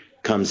hand,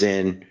 comes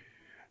in,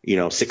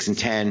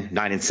 6-10,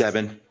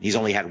 9-7. He's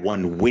only had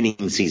one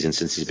winning season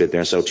since he's been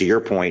there. So to your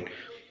point,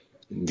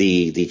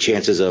 the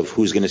chances of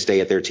who's going to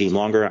stay at their team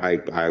longer,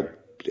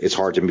 it's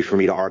hard for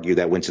me to argue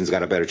that Winston's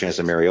got a better chance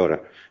than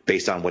Mariota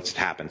based on what's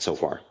happened so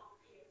far.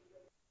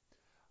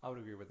 I would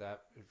agree with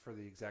that for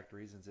the exact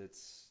reasons.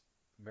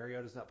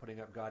 Mariota's not putting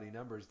up gaudy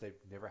numbers. They've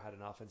never had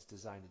an offense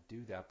designed to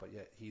do that, but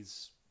yet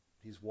he's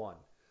won.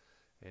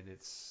 And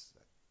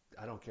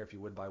I don't care if you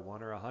win by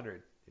 1 or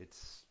 100.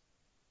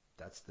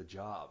 That's the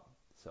job.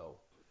 So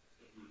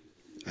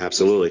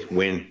absolutely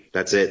win.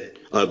 That's it.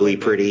 Ugly,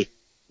 pretty.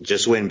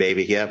 Just win,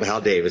 baby. Yep.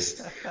 Hal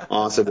Davis.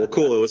 Awesome. Well,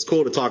 cool. It was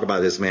cool to talk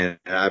about this, man.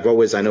 I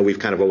know we've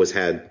kind of always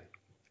had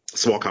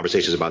small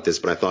conversations about this,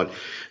 but I thought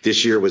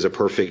this year was a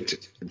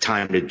perfect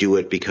time to do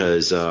it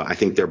because I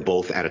think they're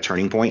both at a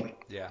turning point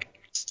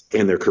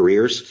in their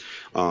careers.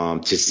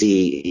 To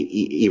see,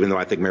 even though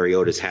I think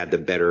Mariota's had the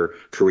better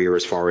career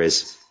as far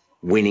as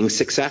winning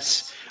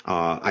success,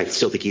 I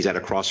still think he's at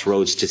a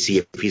crossroads to see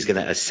if he's going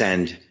to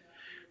ascend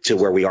to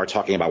where we are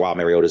talking about, wow,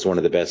 Mariota is one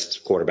of the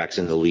best quarterbacks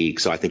in the league.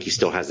 So I think he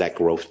still has that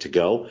growth to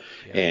go,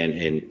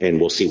 and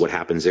we'll see what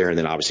happens there. And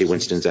then obviously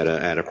Winston's at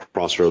a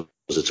crossroads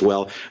as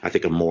well. I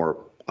think a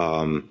more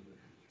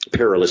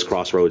perilous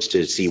crossroads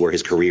to see where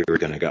his career is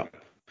going to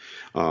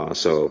go.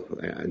 So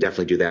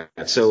definitely do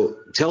that. So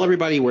tell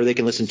everybody where they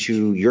can listen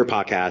to your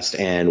podcast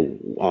and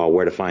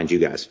where to find you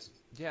guys.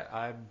 Yeah,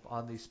 I'm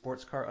on the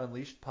Sports Car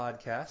Unleashed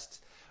podcast.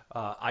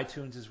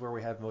 iTunes is where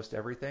we have most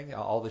everything.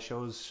 All the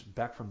shows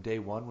back from day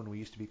one when we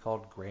used to be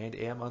called Grand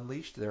Am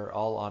Unleashed, they're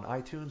all on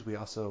iTunes. We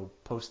also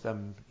post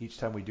them each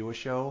time we do a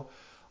show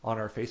on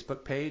our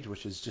Facebook page,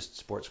 which is just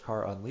Sports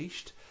Car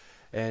Unleashed.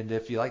 And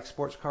if you like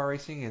sports car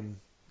racing and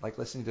like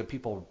listening to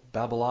people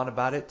babble on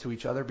about it to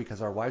each other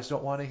because our wives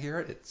don't want to hear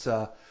it, it's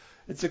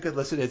a good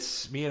listen.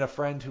 It's me and a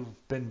friend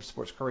who've been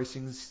sports car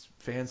racing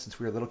fans since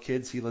we were little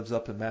kids. He lives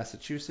up in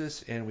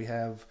Massachusetts, and we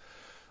have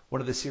one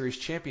of the series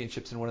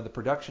championships in one of the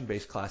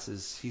production-based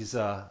classes. He's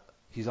on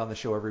the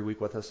show every week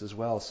with us as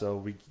well.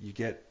 So you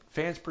get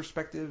fans'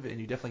 perspective,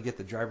 and you definitely get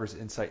the driver's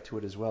insight to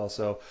it as well.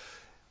 So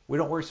we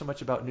don't worry so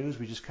much about news.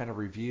 We just kind of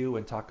review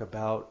and talk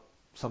about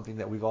something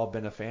that we've all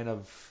been a fan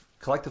of.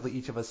 Collectively,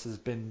 each of us has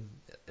been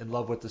in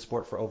love with the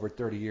sport for over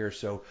 30 years.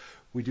 So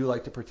we do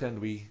like to pretend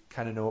we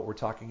kind of know what we're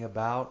talking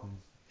about. And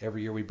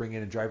every year we bring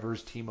in a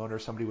driver's team owner,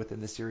 somebody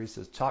within the series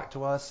to talk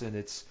to us, and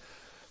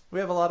we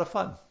have a lot of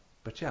fun.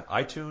 But yeah,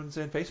 iTunes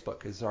and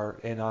Facebook is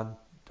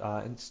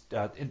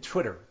in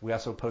Twitter. We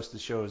also post the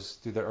shows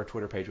through our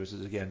Twitter page, which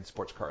is again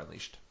Sports Car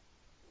Unleashed.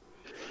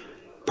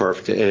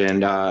 Perfect.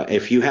 And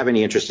if you have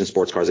any interest in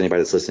sports cars,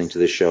 anybody that's listening to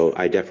this show,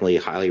 I definitely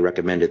highly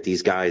recommend it.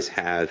 These guys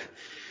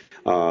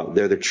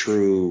they're the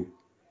true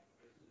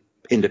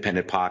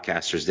independent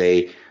podcasters.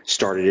 They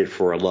started it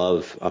for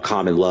a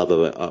common love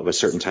of a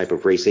certain type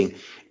of racing,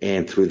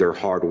 and through their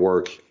hard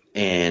work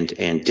and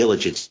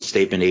diligence,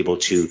 they've been able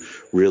to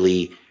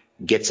really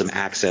get some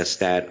access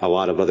that a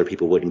lot of other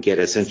people wouldn't get.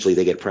 Essentially,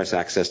 they get press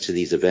access to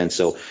these events.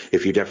 So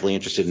if you're definitely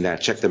interested in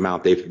that, check them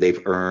out.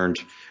 They've earned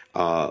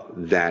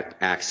that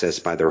access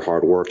by their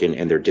hard work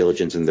and their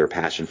diligence and their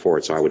passion for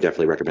it. So I would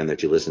definitely recommend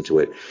that you listen to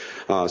it.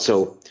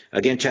 So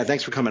again, Chad,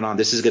 thanks for coming on.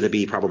 This is going to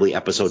be probably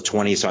episode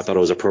 20. So I thought it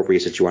was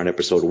appropriate since you were on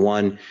episode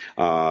 1,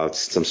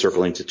 some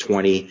circling to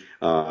 20,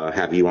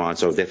 have you on.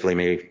 So definitely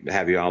maybe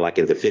have you on like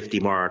in the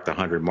 50 mark, the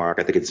 100 mark.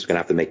 I think it's going to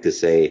have to make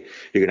this you're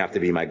going to have to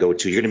be my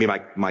go-to. You're going to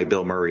be my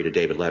Bill Murray to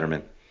David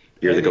Letterman.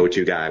 You're the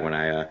go-to guy when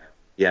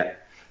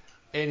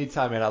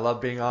Anytime, man. I love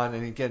being on.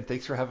 And again,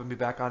 thanks for having me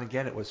back on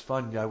again. It was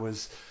fun.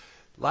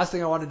 Last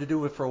thing I wanted to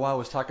do for a while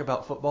was talk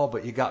about football,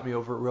 but you got me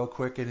over it real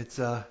quick, and it's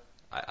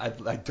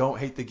I don't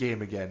hate the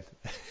game again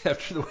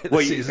after the way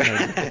the season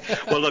ended.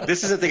 Well, look,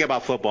 this is the thing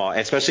about football,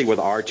 especially with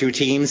our two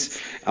teams,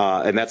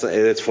 and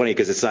it's funny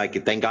because it's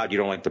like, thank God you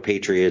don't like the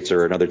Patriots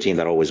or another team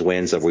that always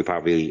wins. So I'd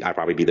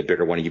probably be the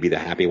bitter one and you'd be the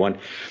happy one.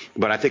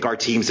 But I think our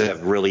teams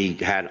have really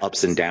had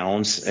ups and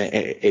downs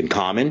in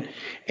common,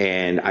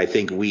 and I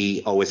think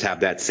we always have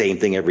that same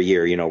thing every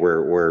year.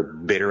 We're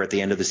bitter at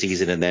the end of the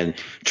season, and then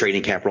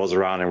training camp rolls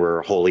around, and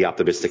we're wholly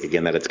optimistic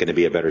again that it's going to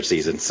be a better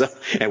season. So,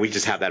 and we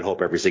just have that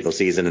hope every single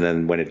season, and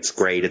then when it's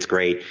great, it's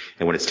great.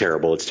 And when it's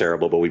terrible, it's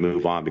terrible. But we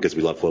move on because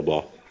we love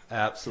football.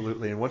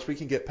 Absolutely. And once we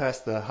can get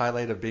past the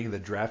highlight of being the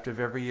draft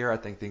of every year, I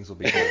think things will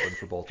be golden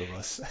for both of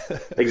us.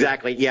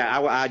 Exactly. Yeah,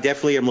 I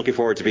definitely am looking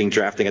forward to being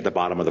drafting at the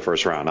bottom of the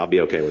first round. I'll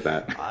be okay with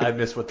that. I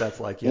miss what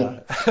that's like, yeah.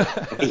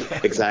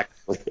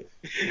 Exactly.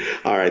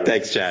 All right.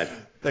 Thanks, Chad.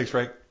 Thanks,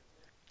 Frank.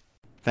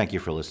 Thank you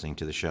for listening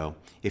to the show.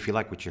 If you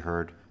like what you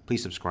heard,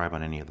 please subscribe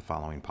on any of the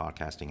following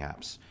podcasting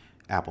apps: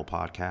 Apple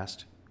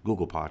Podcast,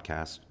 Google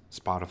Podcast,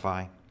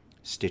 Spotify,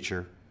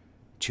 Stitcher,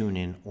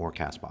 TuneIn, or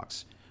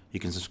CastBox. You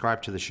can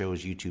subscribe to the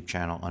show's YouTube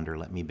channel under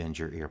Let Me Bend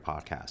Your Ear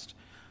Podcast.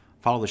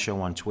 Follow the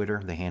show on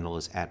Twitter. The handle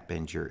is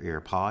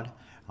 @BendYourEarPod.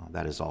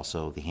 That is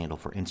also the handle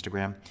for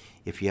Instagram.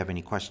 If you have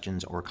any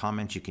questions or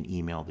comments, you can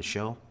email the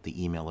show.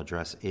 The email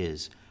address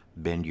is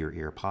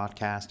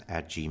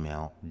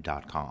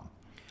bendyourearpodcast@gmail.com.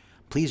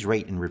 Please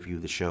rate and review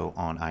the show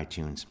on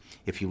iTunes.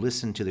 If you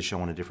listen to the show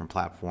on a different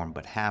platform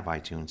but have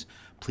iTunes,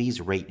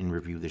 please rate and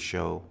review the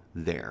show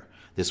there.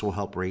 This will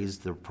help raise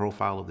the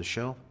profile of the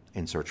show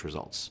in search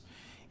results.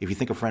 If you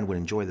think a friend would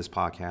enjoy this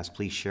podcast,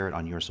 please share it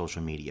on your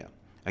social media.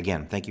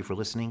 Again, thank you for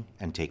listening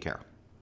and take care.